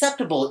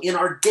unacceptable in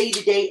our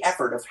day-to-day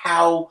effort of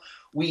how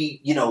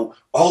we,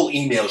 all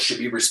emails should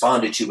be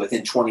responded to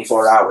within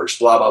 24 hours,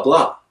 blah, blah,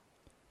 blah.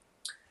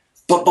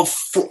 But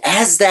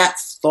as that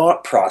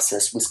thought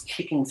process was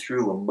kicking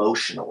through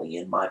emotionally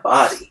in my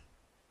body,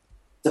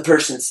 the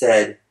person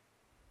said,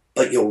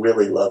 but you'll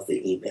really love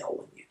the email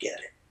when you get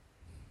it,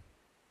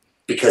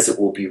 because it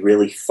will be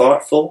really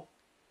thoughtful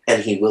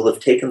and he will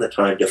have taken the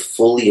time to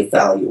fully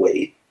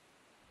evaluate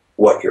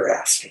what you're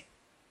asking.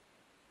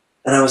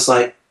 And I was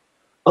like,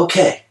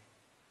 okay,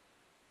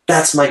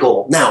 that's my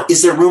goal. Now,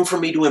 is there room for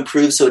me to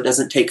improve so it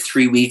doesn't take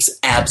 3 weeks?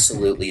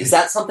 Absolutely. Is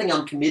that something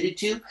I'm committed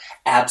to?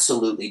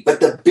 Absolutely.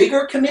 But the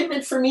bigger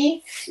commitment for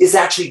me is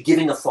actually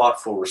giving a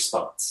thoughtful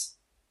response.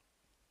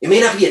 It may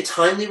not be a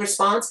timely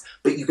response,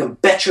 but you can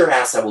bet your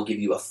ass I will give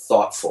you a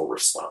thoughtful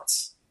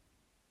response.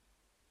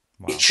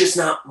 Wow. It just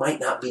might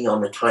not be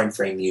on the time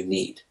frame you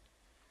need.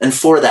 And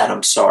for that,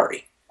 I'm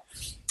sorry.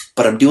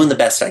 But I'm doing the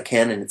best I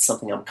can, and it's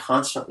something I'm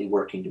constantly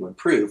working to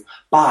improve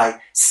by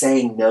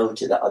saying no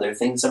to the other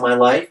things in my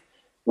life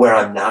where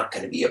I'm not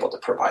going to be able to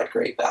provide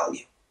great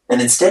value.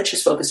 And instead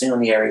just focusing on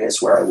the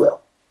areas where I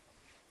will.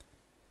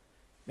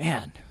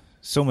 Man,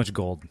 so much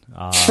gold.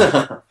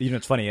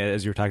 It's funny,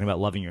 as you were talking about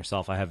loving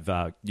yourself, I have,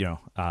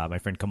 my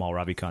friend Kamal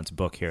Ravikant's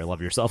book here,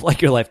 Love Yourself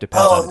Like Your Life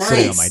Depends on It,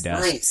 sitting on my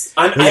desk. Nice.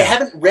 I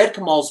haven't read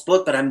Kamal's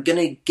book, but I'm going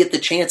to get the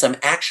chance. I'm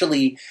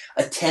actually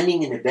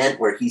attending an event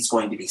where he's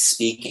going to be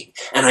speaking,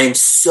 and I am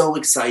so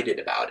excited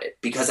about it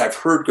because I've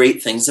heard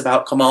great things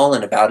about Kamal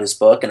and about his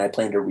book, and I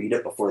plan to read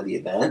it before the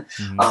event.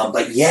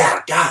 But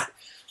yeah, God,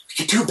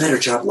 we could do a better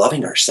job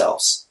loving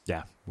ourselves.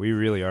 Yeah. We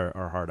really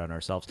are hard on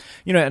ourselves,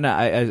 and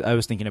I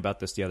was thinking about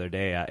this the other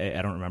day.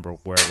 I don't remember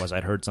where it was.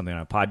 I'd heard something on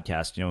a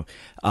podcast,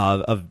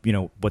 of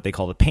what they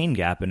call the pain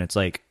gap. And it's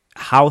like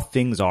how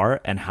things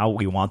are and how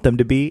we want them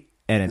to be.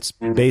 And it's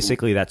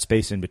basically that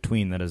space in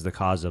between that is the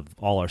cause of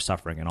all our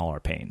suffering and all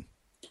our pain.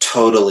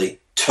 Totally.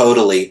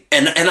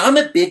 And I'm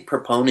a big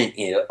proponent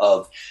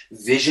of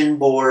vision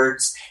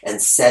boards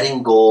and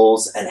setting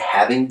goals and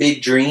having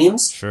big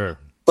dreams. Sure.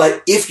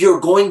 But if you're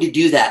going to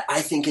do that,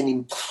 I think an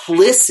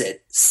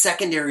implicit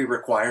secondary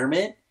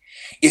requirement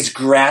is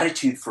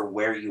gratitude for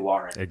where you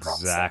are in the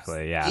process.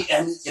 Exactly, yeah.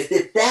 And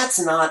if that's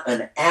not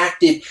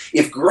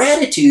if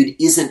gratitude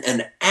isn't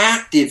an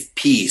active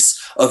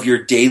piece of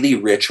your daily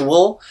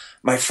ritual,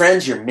 my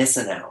friends, you're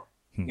missing out.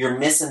 You're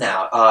missing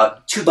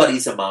out. Two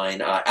buddies of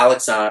mine,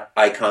 Alex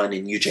Icahn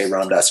and UJ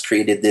Ramdas,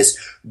 created this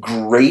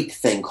great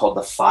thing called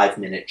the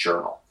 5-minute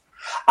journal.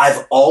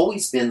 I've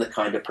always been the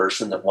kind of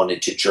person that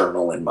wanted to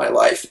journal in my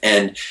life.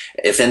 And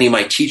if any of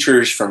my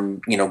teachers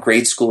from,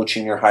 grade school,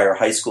 junior high, or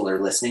high school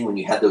are listening, when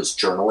you had those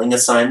journaling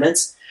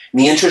assignments, in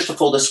the interest of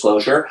full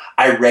disclosure,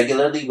 I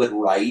regularly would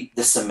write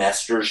the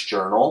semester's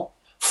journal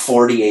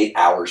 48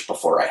 hours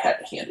before I had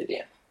to hand it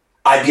in.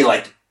 I'd be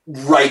like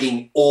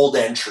writing old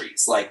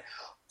entries, like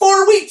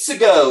 4 weeks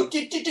ago,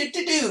 today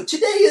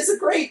is a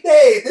great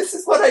day, this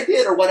is what I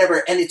did, or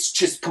whatever, and it's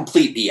just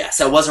complete BS.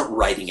 I wasn't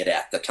writing it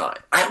at the time.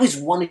 I always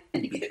wanted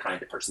to be the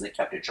kind of person that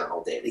kept a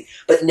journal daily,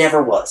 but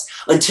never was,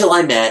 until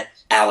I met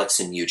Alex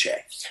and UJ.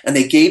 And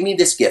they gave me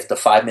this gift, the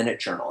 5-minute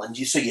journal. And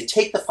so you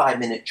take the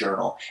 5-minute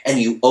journal, and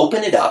you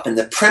open it up, and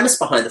the premise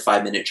behind the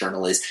 5-minute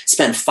journal is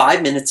spend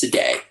 5 minutes a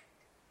day,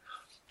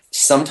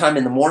 sometime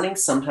in the morning,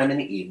 sometime in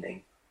the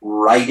evening,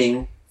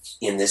 writing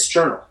in this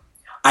journal.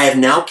 I have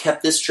now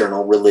kept this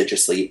journal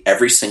religiously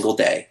every single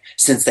day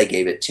since they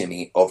gave it to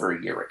me over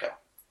a year ago.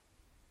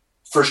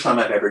 First time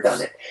I've ever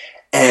done it.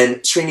 And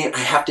Srini, I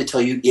have to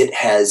tell you, it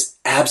has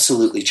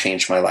absolutely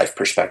changed my life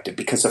perspective,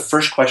 because the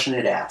first question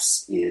it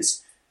asks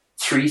is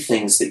 3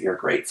 things that you're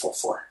grateful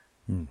for.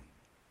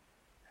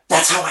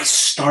 That's how I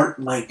start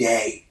my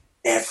day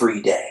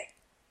every day.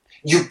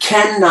 You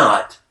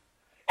cannot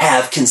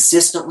have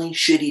consistently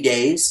shitty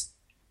days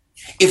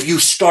if you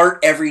start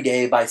every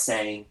day by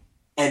saying,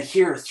 and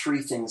here are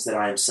 3 things that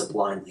I am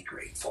sublimely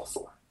grateful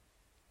for.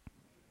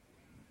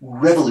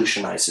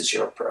 Revolutionizes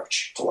your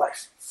approach to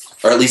life.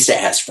 Or at least it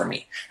has for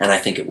me. And I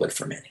think it would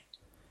for many.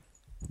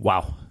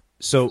 Wow.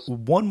 So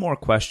one more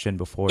question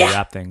before we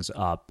wrap things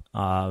up.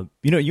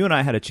 You and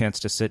I had a chance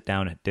to sit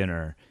down at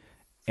dinner.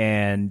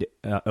 And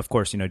of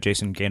course,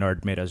 Jason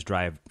Gaynard made us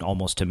drive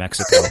almost to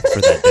Mexico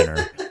for that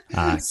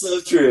dinner. So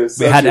true.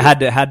 We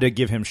had to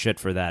give him shit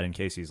for that in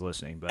case he's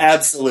listening. But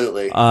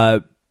absolutely.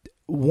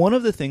 One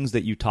of the things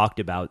that you talked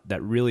about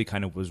that really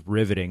kind of was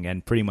riveting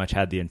and pretty much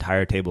had the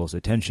entire table's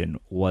attention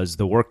was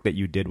the work that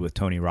you did with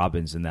Tony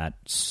Robbins in that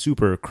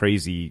super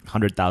crazy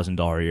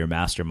 $100,000 a year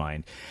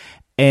mastermind.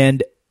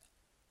 And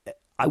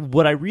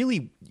what I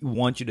really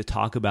want you to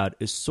talk about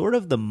is sort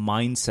of the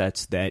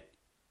mindsets that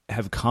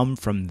have come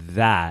from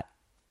that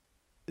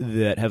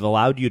have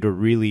allowed you to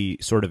really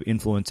sort of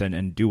influence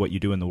and do what you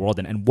do in the world,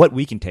 and what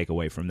we can take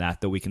away from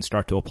that we can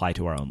start to apply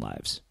to our own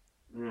lives.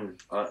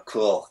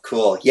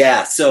 Cool.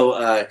 Yeah. So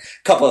a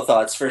couple of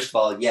thoughts. First of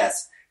all,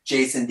 yes,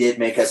 Jason did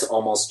make us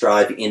almost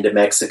drive into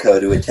Mexico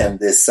to attend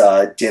this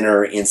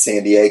dinner in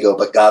San Diego,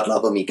 but God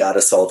love him, he got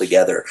us all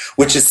together,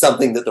 which is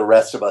something that the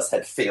rest of us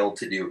had failed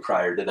to do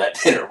prior to that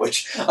dinner,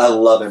 which I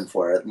love him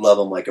for. I love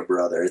him like a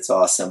brother. It's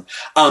awesome.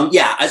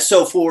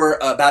 So for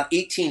about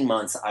 18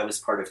 months, I was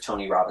part of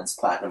Tony Robbins'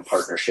 Platinum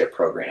Partnership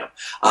Program.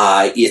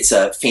 It's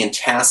a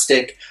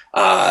fantastic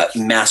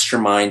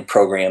mastermind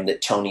program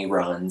that Tony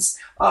runs.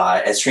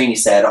 As Srini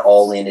said,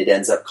 all in, it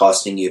ends up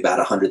costing you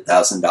about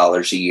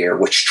 $100,000 a year,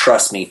 which,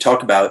 trust me,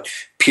 talk about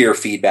peer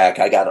feedback.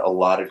 I got a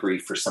lot of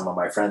grief for some of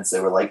my friends. They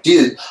were like,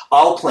 dude,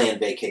 I'll plan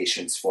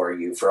vacations for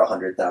you for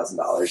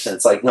 $100,000. And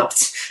it's like, no,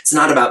 it's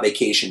not about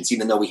vacations,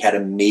 even though we had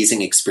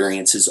amazing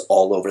experiences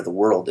all over the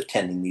world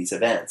attending these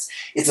events.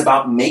 It's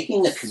about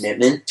making a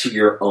commitment to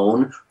your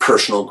own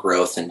personal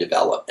growth and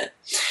development.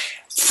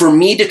 For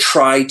me to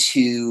try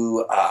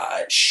to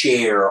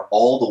share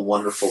all the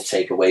wonderful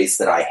takeaways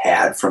that I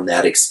had from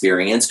that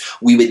experience,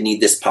 we would need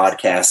this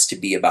podcast to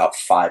be about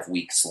 5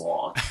 weeks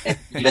long. And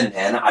even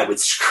then, I would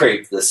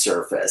scrape the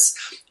surface.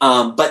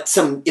 But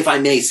if I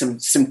may,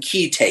 some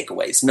key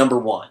takeaways. Number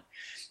 1,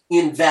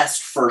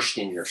 invest first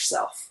in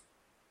yourself.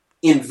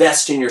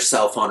 Invest in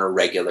yourself on a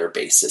regular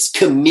basis.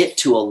 Commit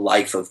to a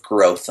life of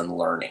growth and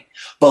learning,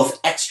 both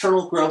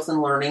external growth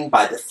and learning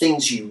by the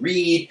things you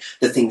read,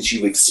 the things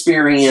you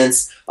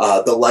experience,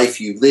 the life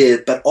you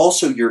live, but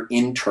also your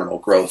internal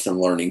growth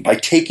and learning by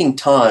taking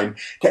time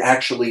to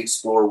actually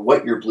explore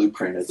what your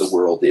blueprint of the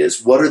world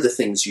is. What are the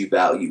things you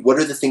value? What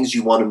are the things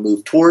you want to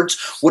move towards?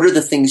 What are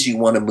the things you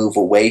want to move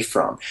away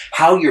from?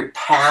 How your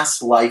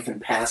past life and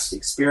past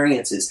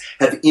experiences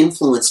have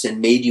influenced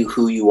and made you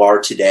who you are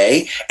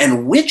today,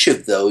 and which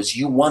of those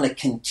you want to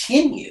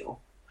continue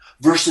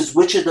versus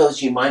which of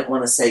those you might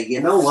want to say, you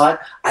know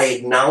what, I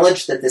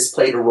acknowledge that this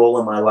played a role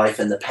in my life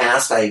in the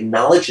past. I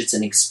acknowledge it's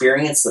an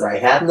experience that I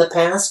had in the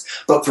past,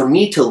 but for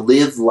me to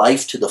live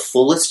life to the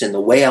fullest in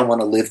the way I want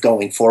to live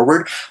going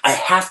forward, I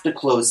have to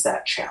close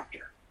that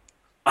chapter.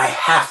 I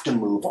have to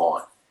move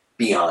on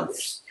beyond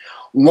it.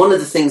 One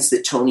of the things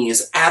that Tony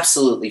is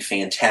absolutely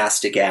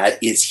fantastic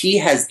at is he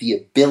has the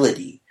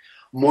ability,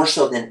 more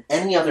so than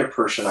any other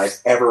person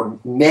I've ever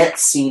met,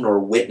 seen, or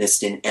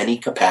witnessed in any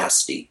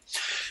capacity,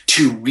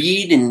 to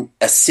read in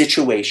a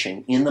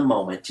situation in the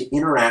moment, to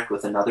interact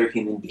with another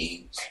human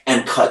being,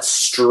 and cut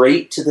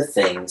straight to the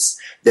things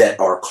that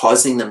are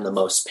causing them the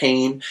most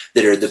pain,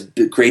 that are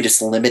the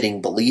greatest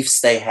limiting beliefs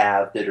they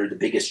have, that are the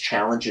biggest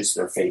challenges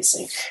they're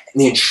facing,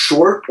 and in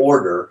short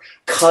order,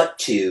 cut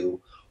to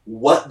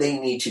what they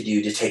need to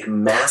do to take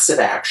massive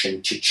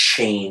action to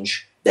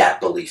change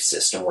that belief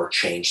system or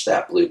change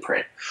that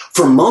blueprint.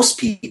 For most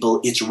people,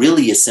 it's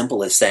really as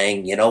simple as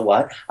saying, you know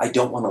what, I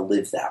don't want to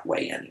live that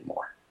way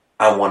anymore.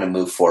 I want to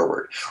move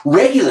forward.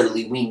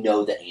 Regularly, we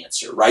know the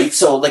answer, right?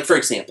 So, like, for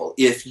example,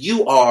 if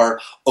you are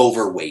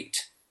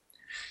overweight,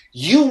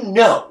 you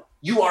know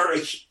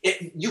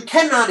you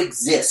cannot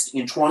exist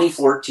in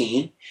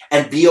 2014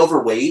 and be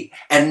overweight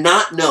and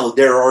not know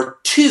there are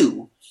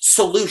 2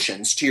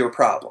 solutions to your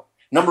problem.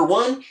 Number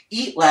 1,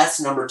 eat less.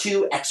 Number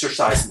 2,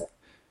 exercise more.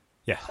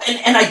 Yeah.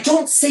 And I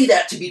don't say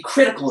that to be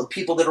critical of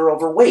people that are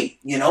overweight.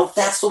 You know,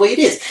 that's the way it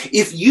is.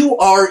 If you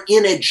are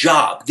in a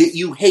job that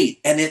you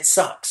hate and it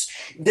sucks,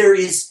 there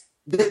is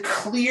the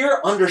clear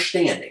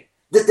understanding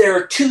that there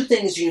are 2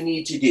 things you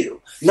need to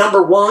do.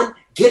 Number 1,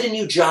 get a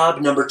new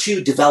job. Number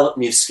 2, develop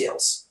new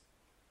skills.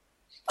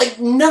 Like,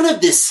 none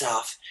of this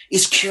stuff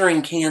is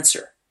curing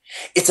cancer.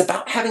 It's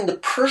about having the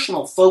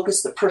personal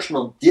focus, the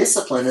personal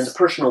discipline, and the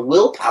personal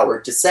willpower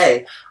to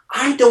say,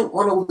 I don't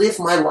want to live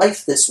my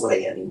life this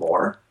way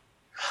anymore.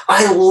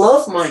 I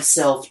love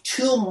myself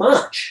too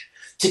much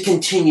to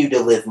continue to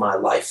live my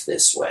life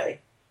this way.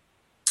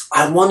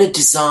 I want to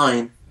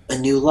design a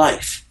new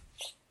life.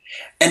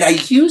 And I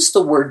use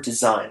the word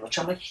design, which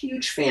I'm a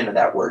huge fan of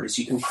that word, as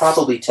you can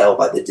probably tell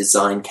by the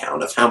design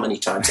count of how many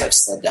times I've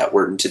said that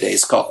word in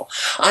today's call.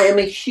 I am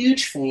a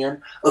huge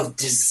fan of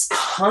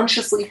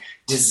consciously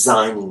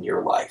designing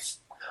your life.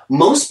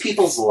 Most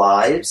people's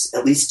lives,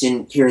 at least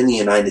here in the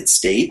United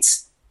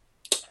States,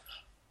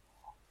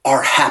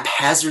 are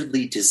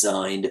haphazardly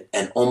designed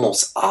and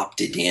almost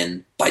opted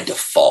in by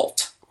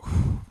default.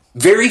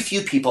 Very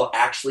few people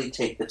actually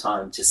take the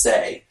time to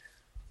say,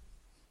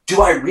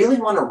 do I really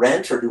want to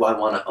rent or do I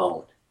want to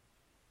own?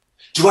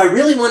 Do I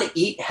really want to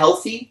eat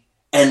healthy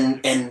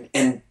and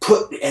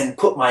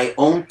put my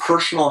own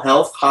personal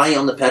health high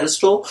on the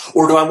pedestal?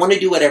 Or do I want to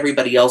do what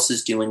everybody else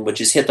is doing, which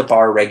is hit the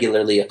bar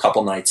regularly a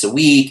couple nights a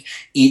week,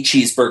 eat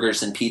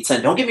cheeseburgers and pizza?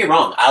 And don't get me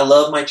wrong, I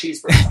love my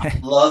cheeseburgers. I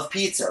love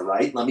pizza,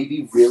 right? Let me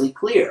be really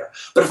clear.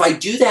 But if I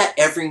do that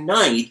every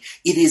night,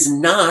 it is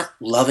not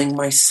loving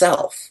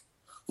myself.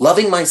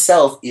 Loving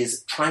myself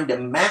is trying to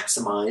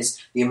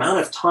maximize the amount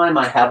of time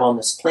I have on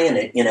this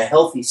planet in a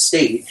healthy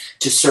state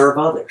to serve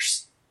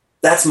others.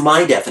 That's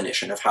my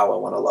definition of how I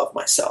want to love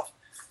myself.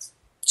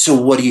 So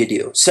what do you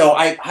do? So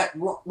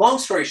long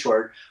story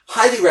short,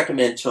 highly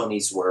recommend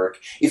Tony's work.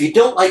 If you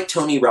don't like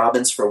Tony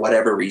Robbins for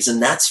whatever reason,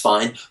 that's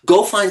fine.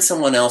 Go find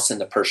someone else in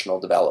the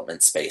personal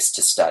development space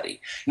to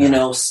study.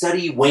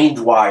 Study Wayne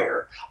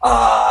Dwyer.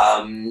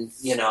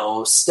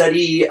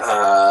 Study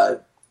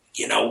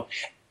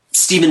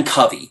Stephen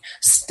Covey,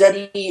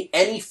 study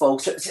any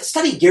folks,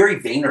 study Gary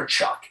Vaynerchuk.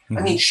 Mm-hmm.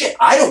 I mean, shit,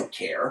 I don't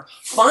care.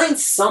 Find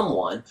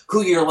someone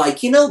who you're like,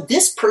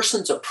 this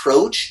person's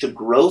approach to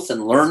growth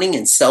and learning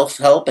and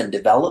self-help and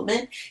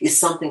development is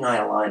something I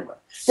align with.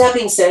 That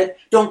being said,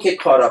 don't get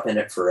caught up in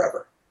it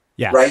forever.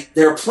 Yeah. Right?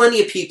 There are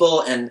plenty of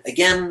people, and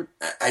again,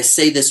 I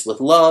say this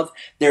with love,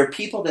 there are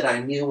people that I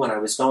knew when I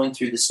was going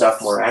through the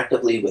stuff more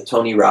actively with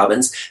Tony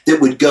Robbins that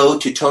would go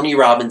to Tony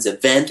Robbins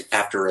event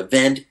after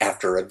event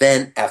after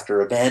event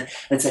after event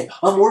and say,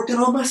 I'm working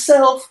on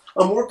myself.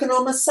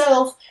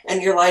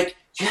 And you're like,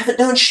 you haven't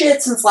done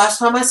shit since last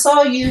time I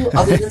saw you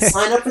other than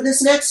sign up for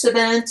this next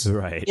event.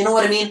 Right. You know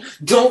what I mean?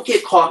 Don't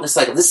get caught in the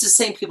cycle. This is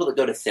the same people that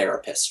go to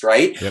therapists,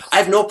 right? Yep. I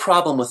have no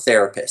problem with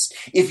therapists.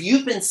 If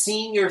you've been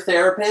seeing your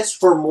therapist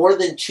for more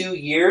than 2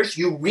 years,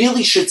 you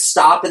really should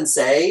stop and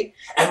say,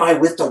 am I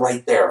with the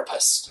right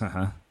therapist?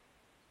 Uh-huh.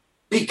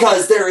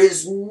 Because there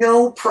is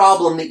no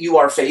problem that you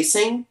are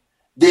facing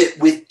that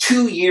with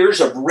 2 years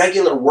of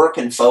regular work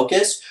and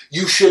focus,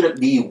 you shouldn't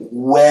be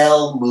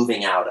well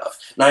moving out of.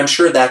 Now, I'm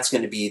sure that's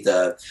going to be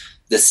the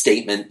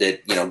statement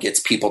that, gets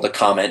people to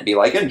comment and be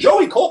like, and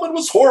Joey Coleman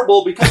was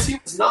horrible because he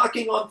was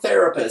knocking on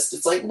therapists.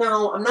 It's like,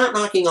 no, I'm not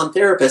knocking on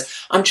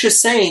therapists. I'm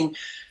just saying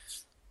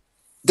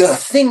the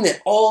thing that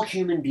all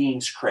human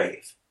beings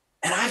crave.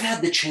 And I've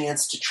had the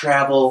chance to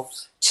travel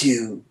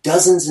to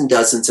dozens and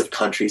dozens of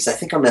countries. I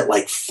think I'm at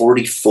like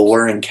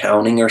 44 and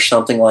counting or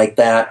something like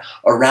that.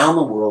 Around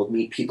the world,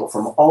 meet people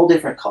from all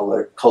different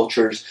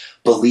cultures,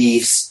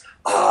 beliefs,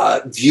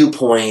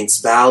 viewpoints,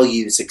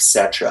 values,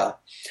 etc.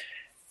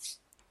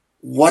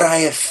 What I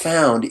have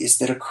found is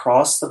that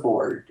across the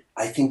board,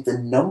 I think the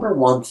number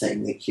one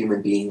thing that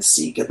human beings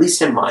seek, at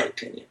least in my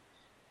opinion,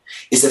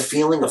 is a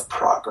feeling of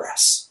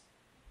progress.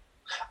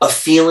 A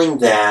feeling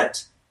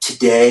that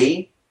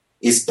today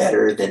is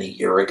better than a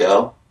year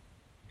ago,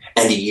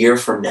 and a year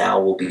from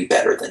now will be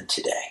better than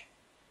today.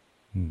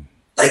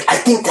 Like, I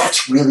think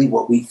that's really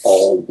what we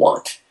all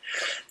want.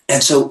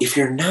 And so if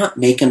you're not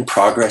making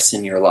progress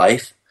in your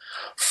life,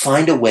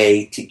 find a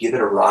way to give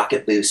it a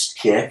rocket boost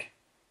kick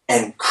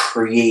and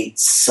create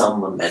some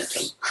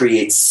momentum,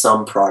 create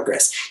some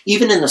progress,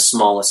 even in the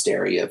smallest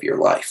area of your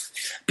life.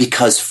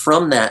 Because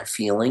from that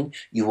feeling,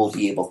 you will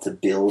be able to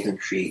build and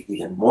create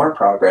even more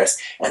progress.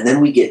 And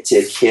then we get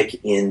to kick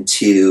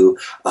into,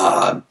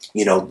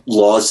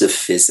 laws of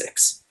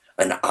physics.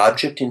 An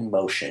object in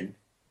motion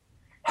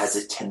has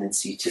a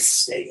tendency to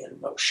stay in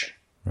motion.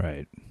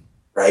 Right?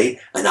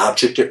 An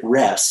object at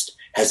rest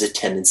has a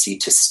tendency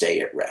to stay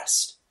at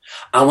rest.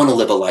 I want to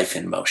live a life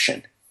in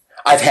motion.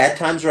 I've had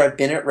times where I've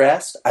been at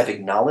rest. I've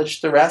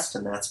acknowledged the rest,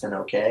 and that's been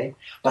okay.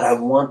 But I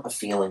want a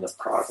feeling of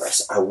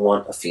progress. I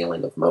want a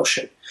feeling of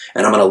motion.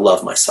 And I'm going to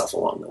love myself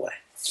along the way.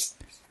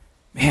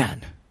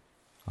 Man,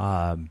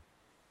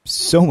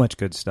 so much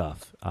good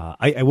stuff.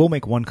 I will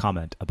make one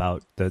comment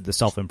about the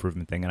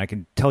self-improvement thing, and I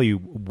can tell you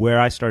where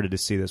I started to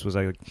see this was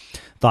I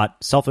thought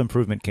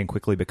self-improvement can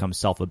quickly become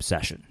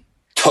self-obsession.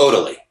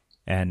 Totally.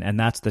 And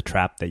that's the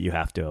trap that you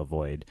have to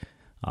avoid.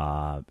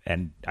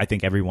 And I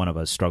think every one of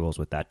us struggles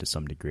with that to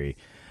some degree.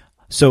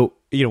 So,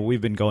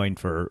 we've been going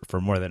for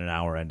more than an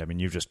hour, and I mean,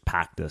 you've just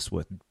packed this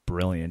with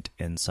brilliant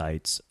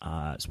insights.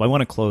 So I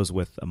want to close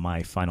with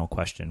my final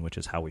question, which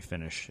is how we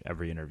finish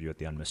every interview at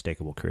the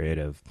Unmistakable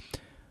Creative.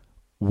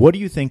 What do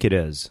you think it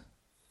is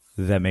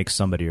that makes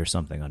somebody or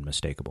something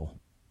unmistakable?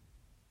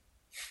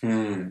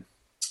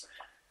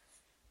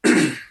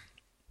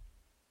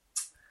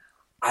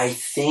 I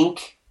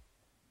think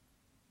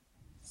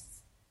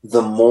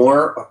the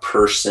more a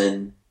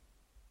person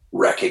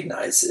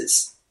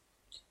recognizes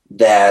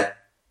that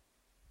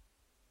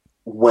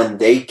when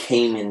they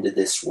came into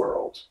this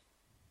world,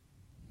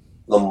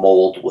 the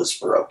mold was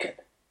broken.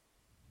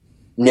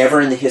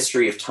 Never in the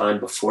history of time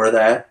before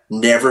that,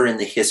 never in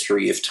the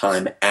history of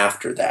time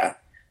after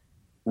that,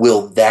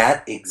 will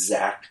that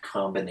exact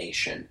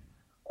combination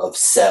of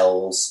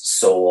cells,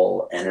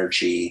 soul,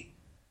 energy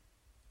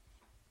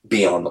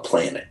be on the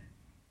planet.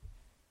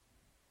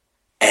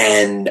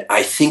 And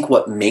I think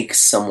what makes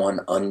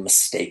someone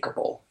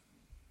unmistakable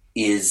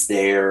is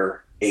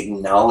their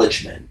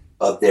acknowledgement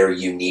of their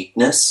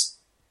uniqueness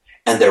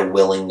and their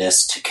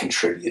willingness to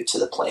contribute to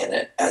the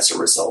planet as a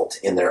result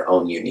in their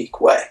own unique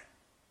way.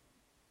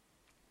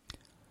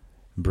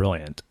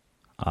 Brilliant.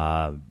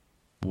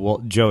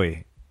 Well,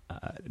 Joey,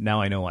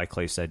 now I know why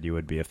Clay said you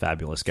would be a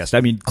fabulous guest.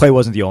 I mean, Clay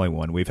wasn't the only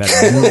one. We've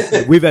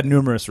had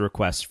numerous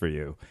requests for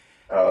you.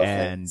 Oh,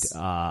 and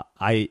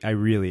I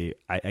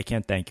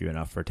can't thank you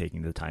enough for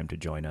taking the time to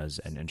join us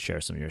and share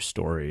some of your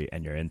story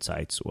and your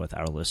insights with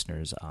our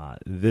listeners.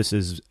 This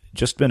has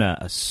just been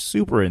a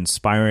super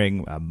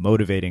inspiring,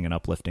 motivating, and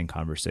uplifting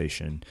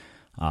conversation.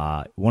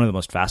 One of the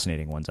most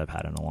fascinating ones I've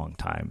had in a long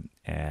time.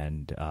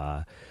 And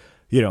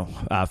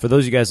for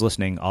those of you guys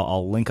listening,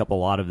 I'll link up a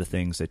lot of the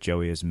things that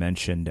Joey has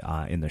mentioned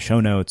in the show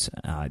notes.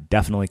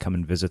 Definitely come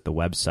and visit the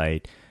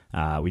website.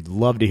 We'd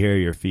love to hear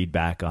your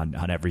feedback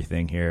on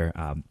everything here.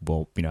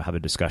 We'll have a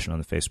discussion on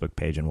the Facebook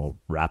page, and we'll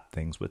wrap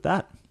things with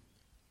that.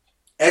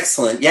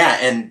 Excellent. Yeah,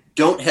 and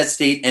don't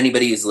hesitate,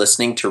 anybody who's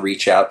listening, to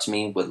reach out to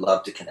me. Would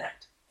love to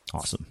connect.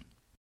 Awesome.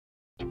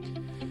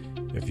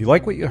 If you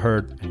like what you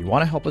heard and you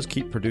want to help us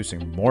keep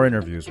producing more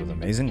interviews with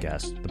amazing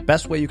guests, the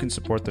best way you can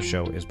support the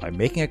show is by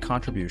making a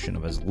contribution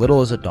of as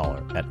little as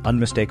 $1 at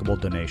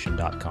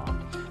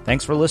unmistakabledonation.com.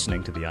 Thanks for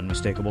listening to The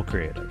Unmistakable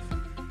Creative.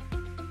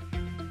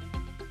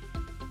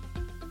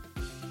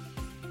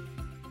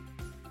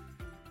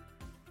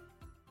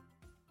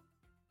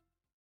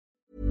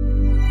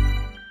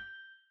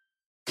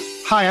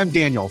 Hi, I'm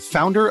Daniel,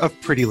 founder of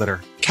Pretty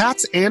Litter.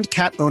 Cats and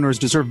cat owners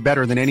deserve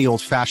better than any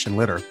old-fashioned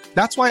litter.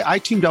 That's why I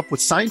teamed up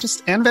with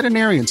scientists and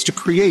veterinarians to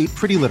create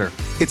Pretty Litter.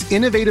 Its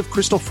innovative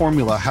crystal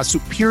formula has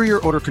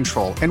superior odor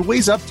control and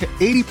weighs up to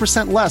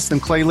 80% less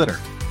than clay litter.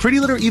 Pretty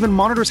Litter even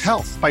monitors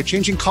health by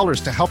changing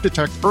colors to help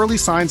detect early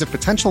signs of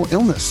potential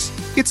illness.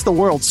 It's the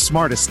world's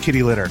smartest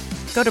kitty litter.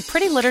 Go to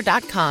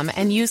prettylitter.com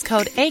and use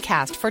code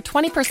ACAST for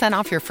 20%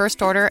 off your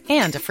first order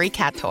and a free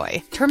cat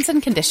toy. Terms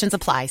and conditions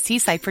apply. See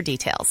site for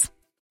details.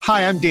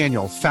 Hi, I'm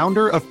Daniel,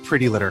 founder of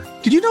Pretty Litter.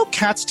 Did you know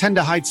cats tend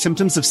to hide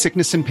symptoms of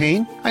sickness and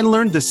pain? I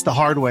learned this the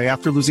hard way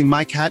after losing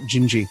my cat,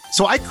 Gingy.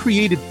 So I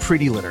created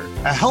Pretty Litter,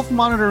 a health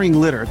monitoring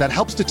litter that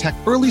helps detect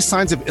early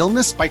signs of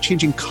illness by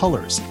changing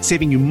colors,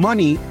 saving you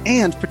money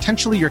and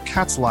potentially your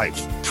cat's life.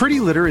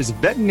 Pretty Litter is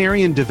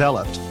veterinarian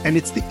developed, and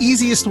it's the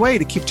easiest way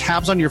to keep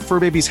tabs on your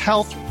fur baby's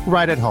health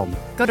right at home.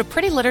 Go to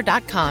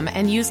prettylitter.com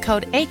and use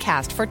code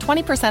ACAST for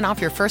 20% off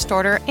your first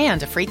order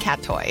and a free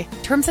cat toy.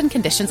 Terms and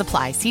conditions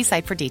apply. See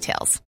site for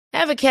details.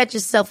 Ever catch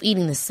yourself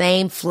eating the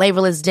same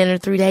flavorless dinner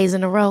 3 days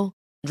in a row?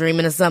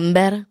 Dreaming of something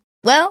better?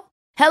 Well,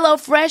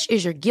 HelloFresh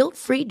is your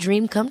guilt-free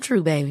dream come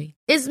true, baby.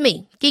 It's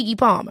me, Keke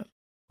Palmer.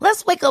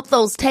 Let's wake up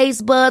those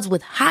taste buds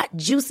with hot,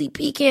 juicy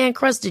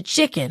pecan-crusted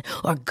chicken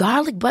or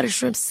garlic butter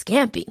shrimp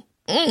scampi.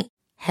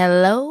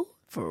 Hello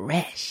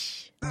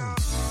Fresh.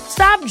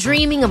 Stop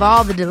dreaming of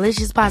all the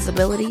delicious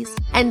possibilities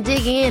and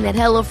dig in at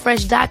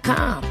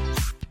HelloFresh.com.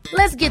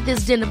 Let's get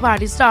this dinner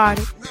party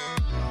started.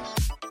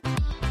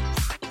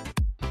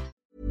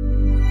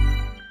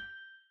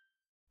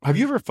 Have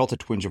you ever felt a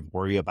twinge of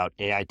worry about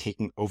AI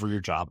taking over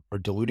your job or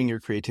diluting your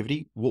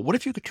creativity? Well, what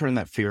if you could turn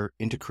that fear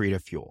into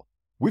creative fuel?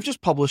 We've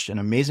just published an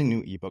amazing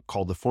new ebook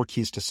called The 4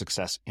 Keys to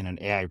Success in an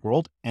AI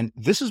World, and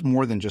this is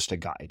more than just a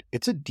guide.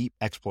 It's a deep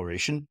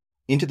exploration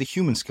into the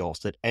human skills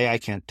that AI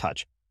can't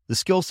touch, the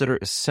skills that are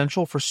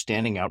essential for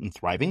standing out and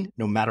thriving,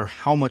 no matter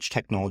how much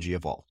technology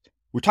evolved.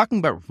 We're talking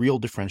about real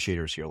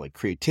differentiators here, like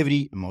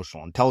creativity,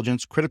 emotional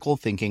intelligence, critical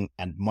thinking,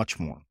 and much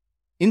more.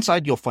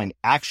 Inside, you'll find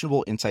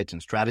actionable insights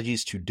and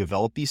strategies to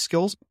develop these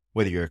skills,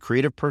 whether you're a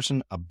creative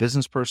person, a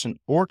business person,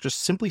 or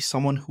just simply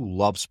someone who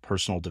loves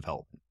personal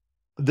development.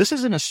 This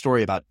isn't a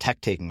story about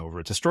tech taking over.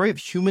 It's a story of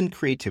human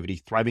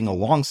creativity thriving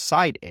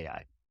alongside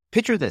AI.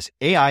 Picture this,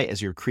 AI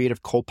as your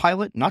creative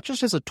co-pilot, not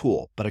just as a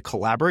tool, but a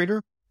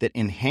collaborator that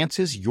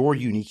enhances your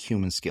unique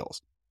human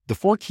skills. The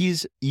 4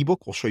 Keys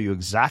ebook will show you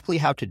exactly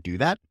how to do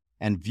that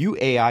and view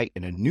AI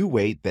in a new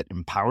way that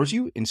empowers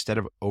you instead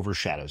of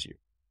overshadows you.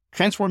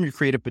 Transform your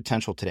creative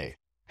potential today.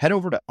 Head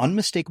over to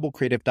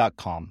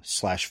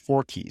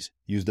unmistakablecreative.com/4keys.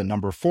 Use the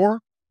number 4,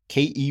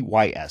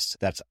 KEYS.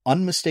 That's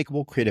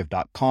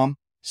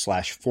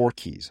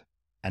unmistakablecreative.com/4keys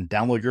and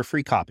download your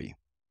free copy.